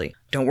 ideally.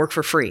 Don't work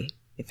for free.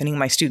 If any of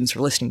my students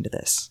are listening to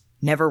this,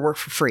 never work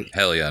for free.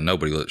 Hell yeah,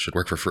 nobody should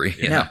work for free.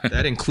 No.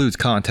 That includes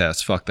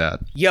contests. Fuck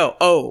that. Yeah.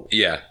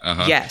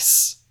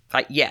 Yes.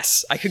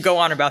 Yes, I could go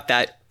on about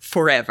that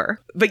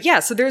forever. But yeah,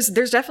 so there's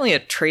definitely a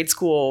trade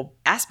school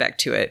aspect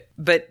to it.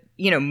 But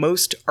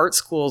most art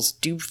schools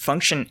do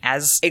function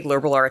as a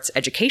liberal arts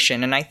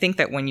education. And I think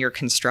that when you're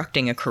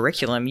constructing a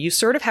curriculum, you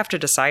sort of have to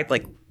decide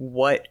like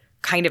what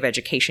kind of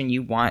education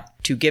you want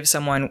to give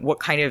someone, what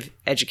kind of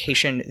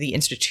education the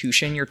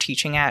institution you're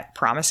teaching at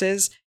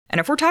promises. And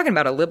if we're talking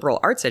about a liberal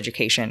arts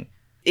education,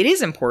 it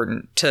is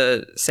important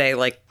to say,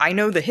 like, I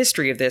know the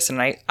history of this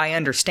and I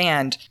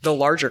understand the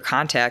larger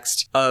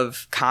context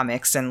of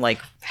comics and like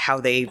how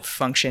they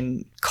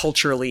function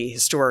culturally,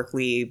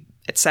 historically,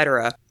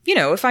 etc.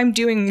 If I'm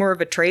doing more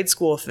of a trade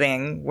school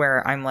thing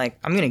where I'm like,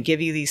 I'm going to give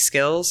you these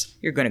skills,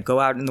 you're going to go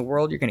out in the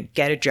world, you're going to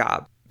get a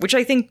job, which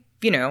I think,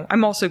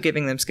 I'm also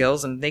giving them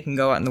skills and they can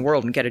go out in the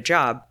world and get a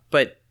job.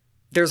 But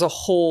there's a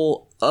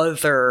whole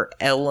other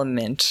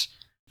element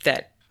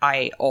that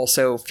I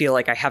also feel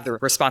like I have the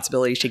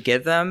responsibility to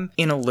give them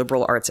in a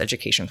liberal arts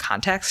education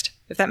context,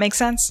 if that makes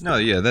sense. No,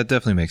 yeah, that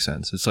definitely makes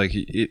sense. It's like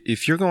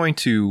if you're going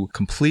to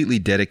completely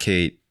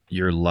dedicate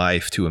your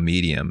life to a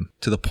medium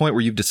to the point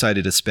where you've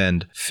decided to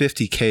spend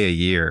 $50K a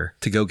year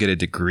to go get a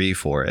degree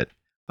for it,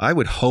 I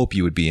would hope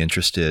you would be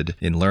interested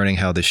in learning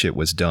how this shit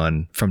was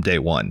done from day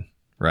one,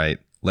 right?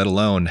 Let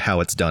alone how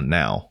it's done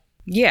now.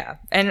 Yeah.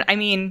 And I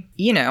mean,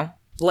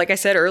 like I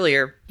said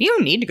earlier, you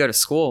don't need to go to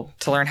school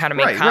to learn how to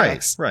make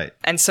comics. Right.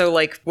 And so,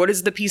 like, what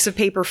is the piece of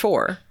paper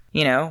for?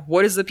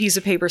 What does the piece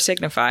of paper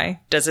signify?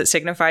 Does it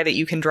signify that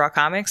you can draw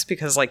comics?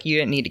 Because, like, you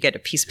didn't need to get a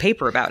piece of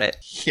paper about it.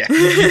 Yeah.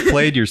 You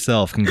played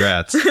yourself.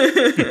 Congrats.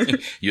 You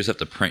just have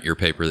to print your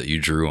paper that you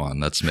drew on.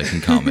 That's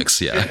making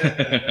comics.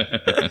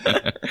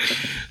 Yeah.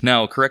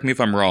 Now, correct me if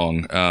I'm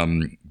wrong.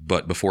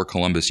 But before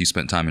Columbus, you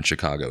spent time in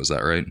Chicago. Is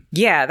that right?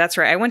 Yeah, that's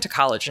right. I went to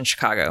college in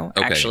Chicago,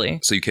 actually.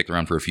 So you kicked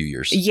around for a few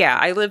years. Yeah,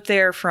 I lived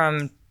there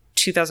from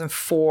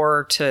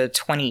 2004 to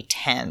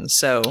 2010.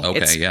 So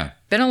it's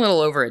been a little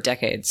over a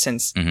decade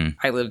since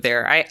I lived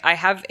there. I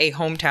have a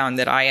hometown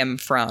that I am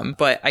from,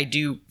 but I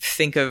do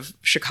think of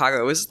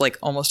Chicago as like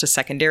almost a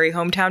secondary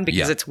hometown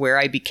because it's where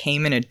I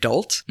became an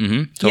adult,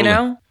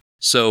 Totally.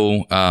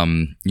 So,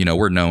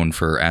 we're known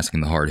for asking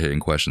the hard-hitting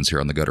questions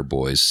here on the Gutter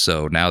Boys.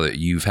 So now that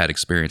you've had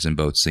experience in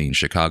both scenes,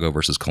 Chicago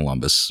versus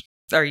Columbus.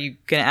 Are you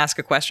going to ask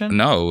a question?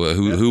 No,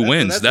 who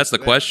wins? That's the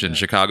question. Yeah.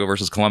 Chicago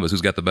versus Columbus. Who's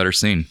got the better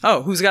scene?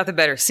 Oh, who's got the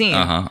better scene?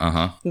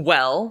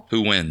 Well,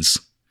 who wins?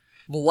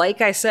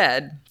 Like I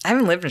said, I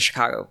haven't lived in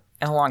Chicago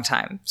in a long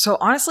time. So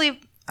honestly,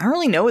 I don't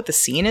really know what the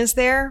scene is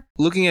there.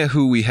 Looking at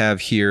who we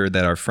have here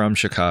that are from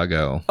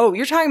Chicago. Oh,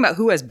 you're talking about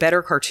who has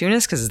better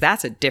cartoonists? Because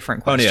that's a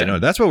different question. Oh, yeah, no,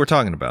 that's what we're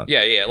talking about.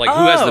 Yeah. Like,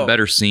 who has the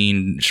better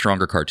scene,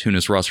 stronger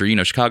cartoonist roster?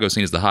 Chicago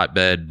scene is the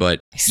hotbed, but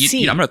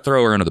I'm going to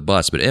throw her under the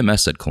bus, but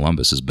MS said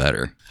Columbus is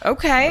better.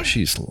 Okay. Oh,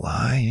 she's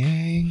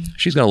lying.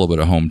 She's got a little bit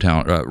of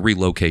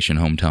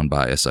hometown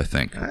bias, I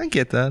think. I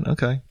get that.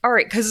 Okay. All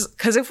right,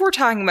 because if we're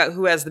talking about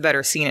who has the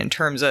better scene in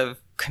terms of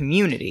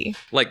community,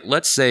 like,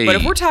 let's say, but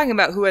if we're talking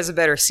about who has a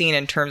better scene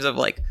in terms of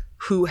like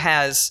who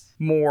has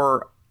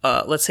more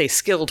let's say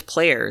skilled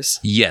players.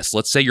 Yes,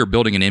 let's say you're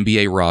building an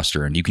NBA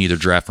roster and you can either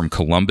draft from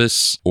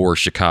Columbus or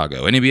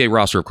Chicago. An NBA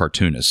roster of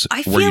cartoonists.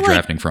 Where are you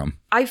drafting from?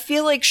 I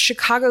feel like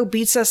Chicago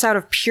beats us out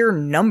of pure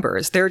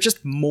numbers. There are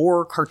just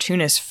more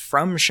cartoonists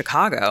from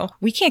Chicago.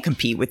 We can't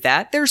compete with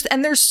that.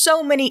 There's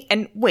so many.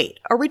 And wait,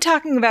 are we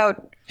talking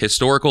about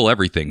historical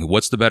everything?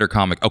 What's the better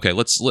comic? Okay,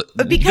 because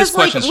this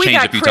question's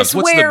changed a few times.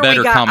 What's the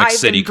better comic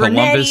city,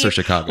 Columbus or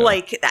Chicago?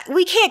 Like,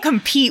 we can't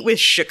compete with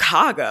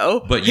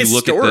Chicago. But you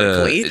look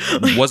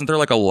at wasn't there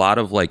like a lot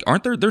of like,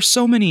 there's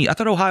so many, I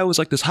thought Ohio was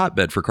like this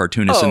hotbed for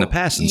cartoonists in the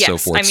past and so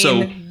forth. I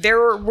mean,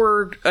 there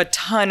were a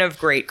ton of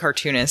great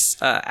cartoonists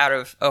out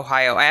of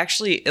Ohio. I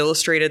actually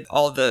illustrated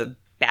all the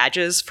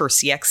badges for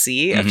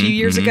CXC a few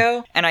years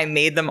ago, and I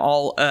made them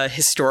all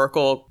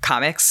historical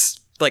comics,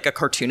 like a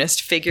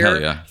cartoonist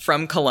figure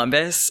from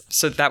Columbus.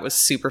 So that was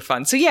super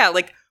fun. So yeah,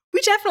 like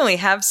we definitely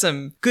have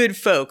some good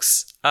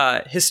folks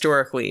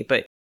historically,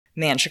 but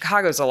man,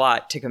 Chicago's a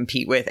lot to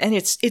compete with, and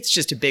it's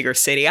just a bigger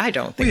city. I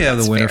don't think we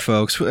have the winter fair.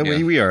 folks.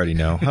 We already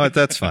know.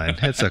 That's fine.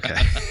 It's okay.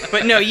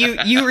 But no, you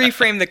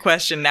reframed the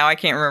question. Now I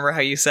can't remember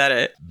how you said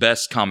it.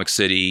 Best comic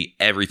city,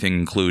 everything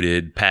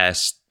included,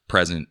 past,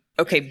 present.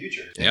 Okay.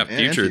 Future. Yeah,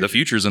 future. The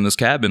future's in this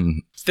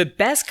cabin. The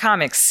best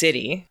comic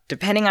city,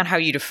 depending on how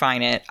you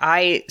define it,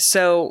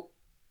 so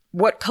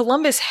what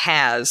Columbus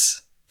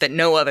has that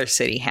no other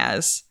city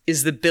has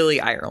is the Billy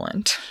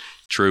Ireland.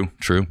 True.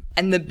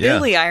 And the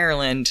Billy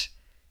Ireland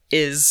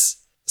is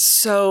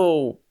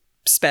so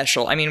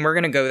special. I mean, we're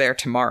going to go there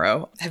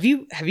tomorrow. Have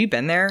you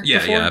been there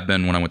before? Yeah, I've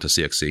been when I went to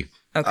CXC.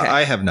 Okay.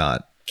 I have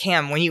not.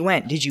 Cam, when you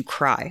went, did you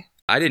cry?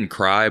 I didn't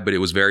cry, but it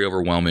was very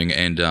overwhelming.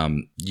 And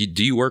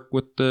do you work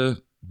with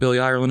the Billy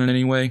Ireland in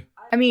any way?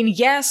 I mean,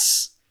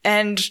 yes.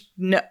 And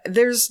no,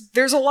 there's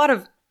a lot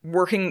of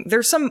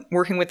there's some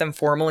working with them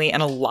formally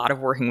and a lot of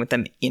working with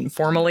them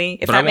informally,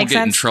 if that makes sense. But I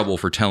won't get in trouble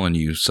for telling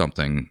you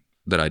something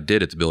that I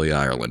did at the Billy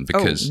Ireland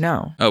because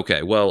no.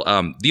 Okay, well,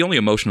 the only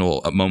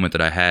emotional moment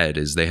that I had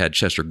is they had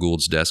Chester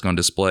Gould's desk on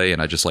display,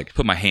 and I just like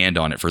put my hand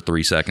on it for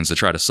 3 seconds to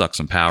try to suck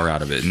some power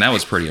out of it, and that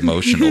was pretty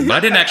emotional. But I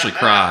didn't actually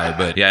cry.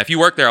 But yeah, if you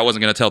work there, I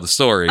wasn't going to tell the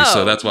story,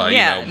 so that's why.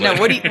 Yeah, you know,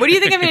 no. What do you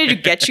think I'm going to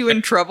do? Get you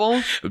in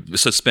trouble?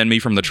 Suspend me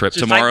from the trip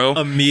tomorrow.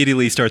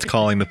 Immediately starts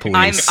calling the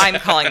police. I'm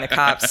calling the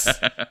cops.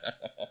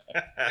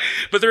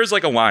 But there is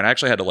like a line. I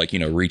actually had to like,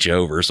 reach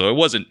over. So it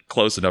wasn't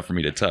close enough for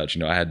me to touch.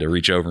 I had to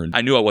reach over, and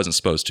I knew I wasn't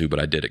supposed to, but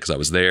I did it because I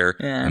was there,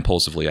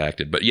 impulsively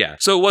acted. But yeah,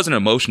 so it was an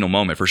emotional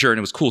moment for sure. And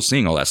it was cool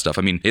seeing all that stuff.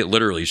 I mean, it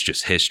literally is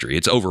just history.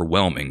 It's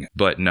overwhelming.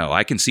 But no,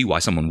 I can see why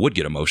someone would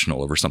get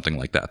emotional over something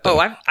like that,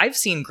 though. Oh, I've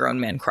seen grown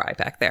men cry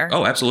back there.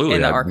 Oh, absolutely.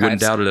 In the I archives.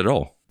 wouldn't doubt it at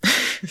all.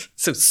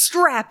 So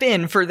strap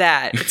in for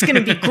that. It's going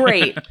to be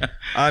great.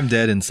 I'm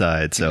dead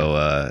inside, so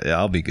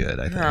I'll be good,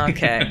 I think.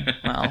 Okay.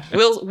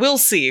 Well, we'll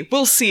see.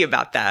 We'll see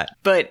about that.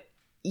 But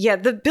yeah,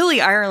 the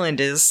Billy Ireland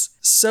is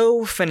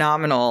so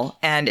phenomenal,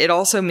 and it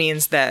also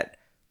means that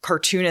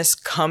cartoonists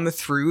come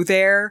through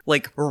there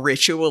like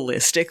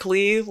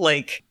ritualistically,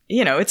 like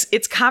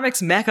it's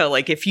comics mecca.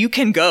 Like if you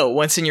can go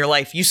once in your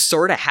life, you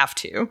sort of have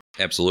to.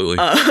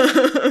 Absolutely.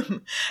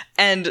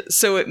 And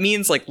so it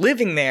means like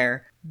living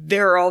there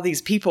are all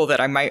these people that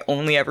I might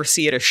only ever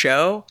see at a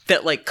show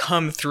that like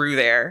come through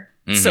there.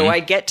 Mm-hmm. So I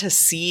get to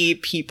see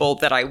people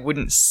that I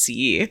wouldn't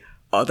see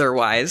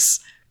otherwise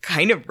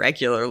kind of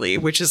regularly,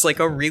 which is like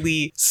a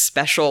really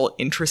special,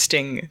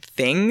 interesting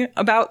thing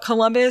about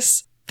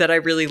Columbus that I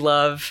really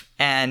love.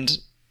 And,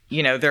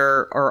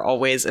 there are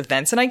always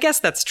events. And I guess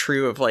that's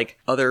true of like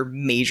other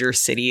major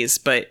cities.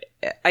 But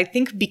I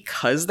think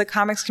because the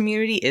comics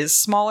community is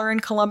smaller in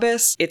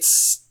Columbus,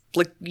 it's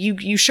like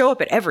you show up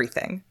at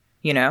everything,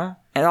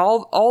 and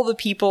all the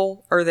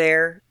people are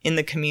there in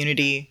the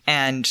community,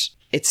 and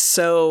it's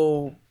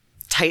so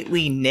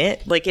tightly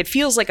knit. Like it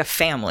feels like a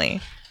family.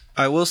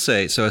 I will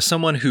say, so as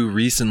someone who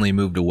recently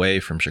moved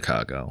away from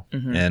Chicago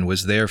and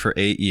was there for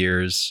 8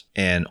 years,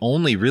 and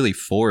only really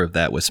 4 of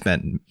that was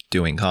spent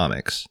doing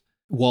comics,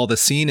 while the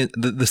scene,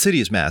 the city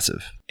is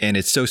massive and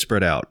it's so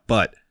spread out,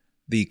 but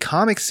the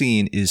comic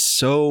scene is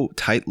so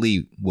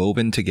tightly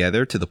woven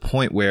together to the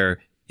point where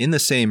in the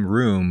same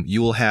room,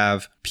 you will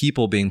have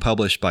people being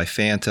published by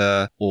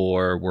Fanta,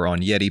 or we're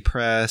on Yeti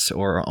Press,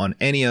 or on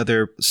any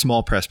other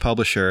small press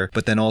publisher,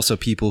 but then also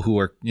people who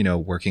are,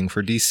 working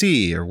for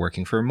DC or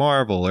working for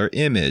Marvel or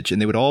Image, and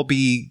they would all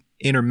be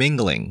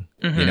intermingling,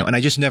 and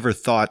I just never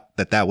thought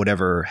that would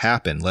ever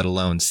happen, let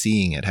alone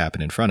seeing it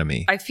happen in front of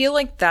me. I feel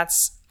like that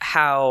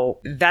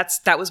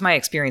was my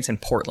experience in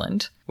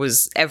Portland,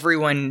 was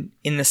everyone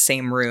in the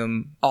same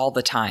room all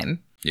the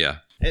time. Yeah.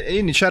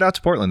 And shout out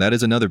to Portland. That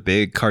is another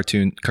big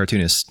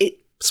cartoonist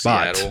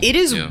spot. Seattle. It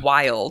is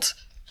wild.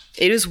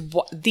 It is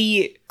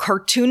the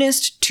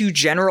cartoonist to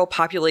general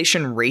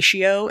population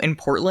ratio in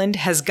Portland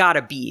has got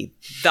to be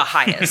the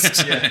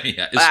highest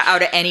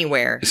out of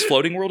anywhere. Is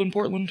Floating World in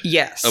Portland?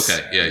 Yes.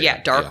 Okay.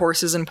 Yeah. Dark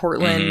Horse is in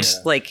Portland.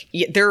 Mm-hmm. Like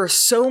there are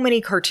so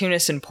many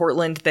cartoonists in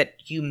Portland that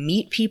you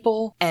meet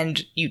people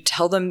and you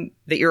tell them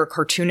that you're a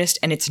cartoonist,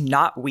 and it's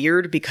not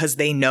weird because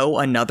they know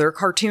another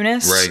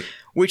cartoonist. Right.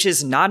 Which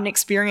is not an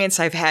experience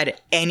I've had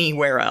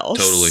anywhere else.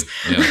 Totally.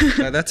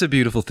 Yeah. That's a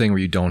beautiful thing where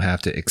you don't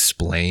have to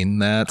explain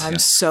that. I'm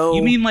so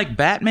You mean like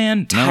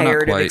Batman?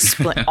 tired no, of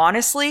explaining.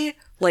 Honestly,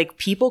 like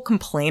people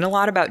complain a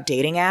lot about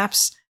dating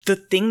apps. The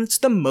thing that's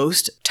the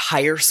most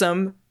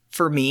tiresome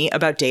for me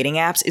about dating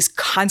apps is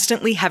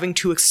constantly having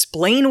to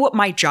explain what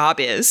my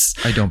job is.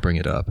 I don't bring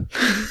it up.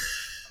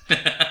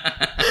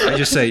 I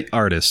just say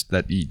artist.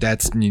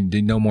 That's you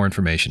need no more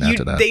information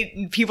after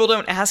that. People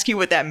don't ask you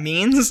what that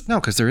means. No,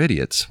 because they're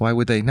idiots. Why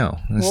would they know?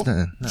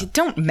 No. You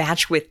don't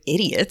match with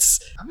idiots.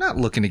 I'm not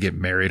looking to get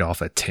married off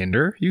of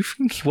Tinder. You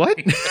what?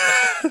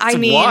 I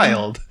mean,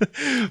 wild.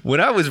 When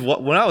I was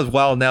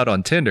wilding out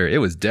on Tinder, it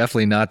was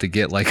definitely not to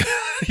get like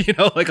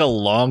like a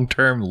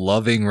long-term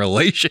loving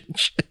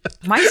relationship.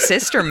 My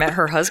sister met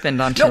her husband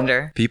on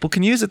Tinder. People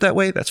can use it that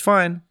way. That's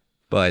fine.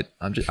 But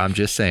I'm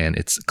just saying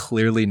it's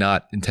clearly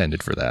not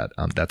intended for that.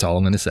 That's all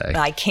I'm going to say.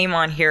 I came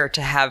on here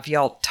to have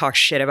y'all talk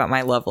shit about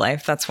my love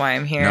life. That's why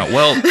I'm here. No,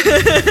 well,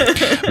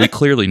 we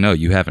clearly know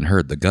you haven't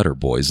heard the Gutter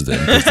Boys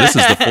then, because this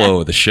is the flow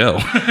of the show.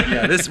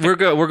 Yeah,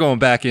 we're going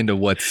back into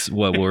what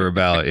we're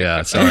about.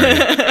 Yeah, sorry.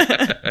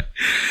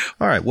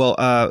 All right.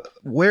 Well,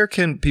 where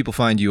can people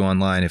find you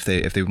online if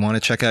they want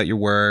to check out your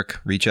work,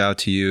 reach out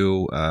to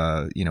you,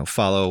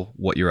 follow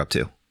what you're up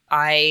to?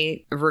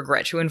 I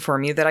regret to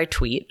inform you that I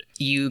tweet.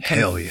 You can,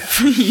 Hell yeah.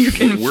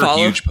 We're follow.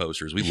 Huge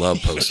posters. We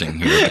love posting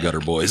here at the Gutter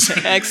Boys.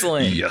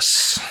 Excellent.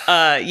 Yes.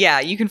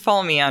 You can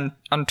follow me on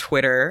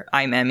Twitter.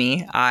 I'm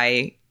Emmy.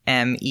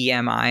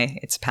 IMEMI.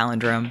 It's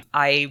palindrome.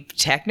 I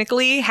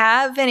technically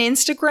have an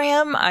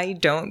Instagram. I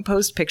don't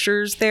post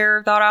pictures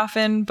there that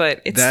often,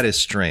 but that is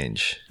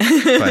strange.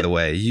 By the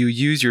way, you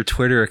use your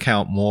Twitter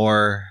account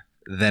more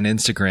than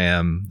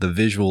Instagram, the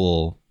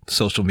visual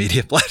social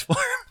media platform.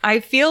 I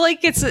feel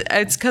like it's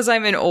because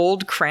I'm an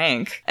old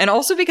crank, and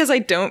also because I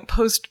don't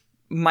post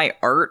my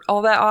art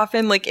all that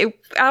often. Like,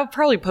 I'll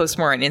probably post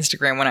more on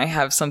Instagram when I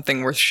have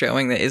something worth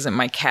showing that isn't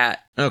my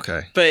cat.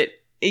 Okay. But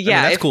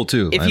yeah, that's cool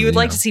too. If you would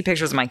like to see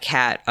pictures of my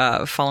cat,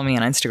 follow me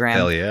on Instagram.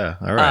 Hell yeah!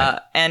 All right.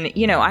 And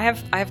I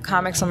have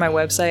comics on my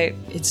website.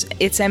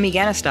 It's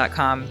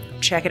emmyguinness.com.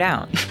 Check it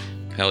out.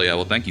 Hell yeah.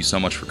 Well, thank you so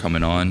much for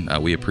coming on.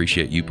 We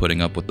appreciate you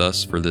putting up with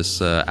us for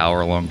this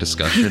hour-long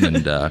discussion.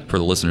 And for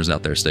the listeners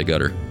out there, stay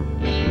gutter.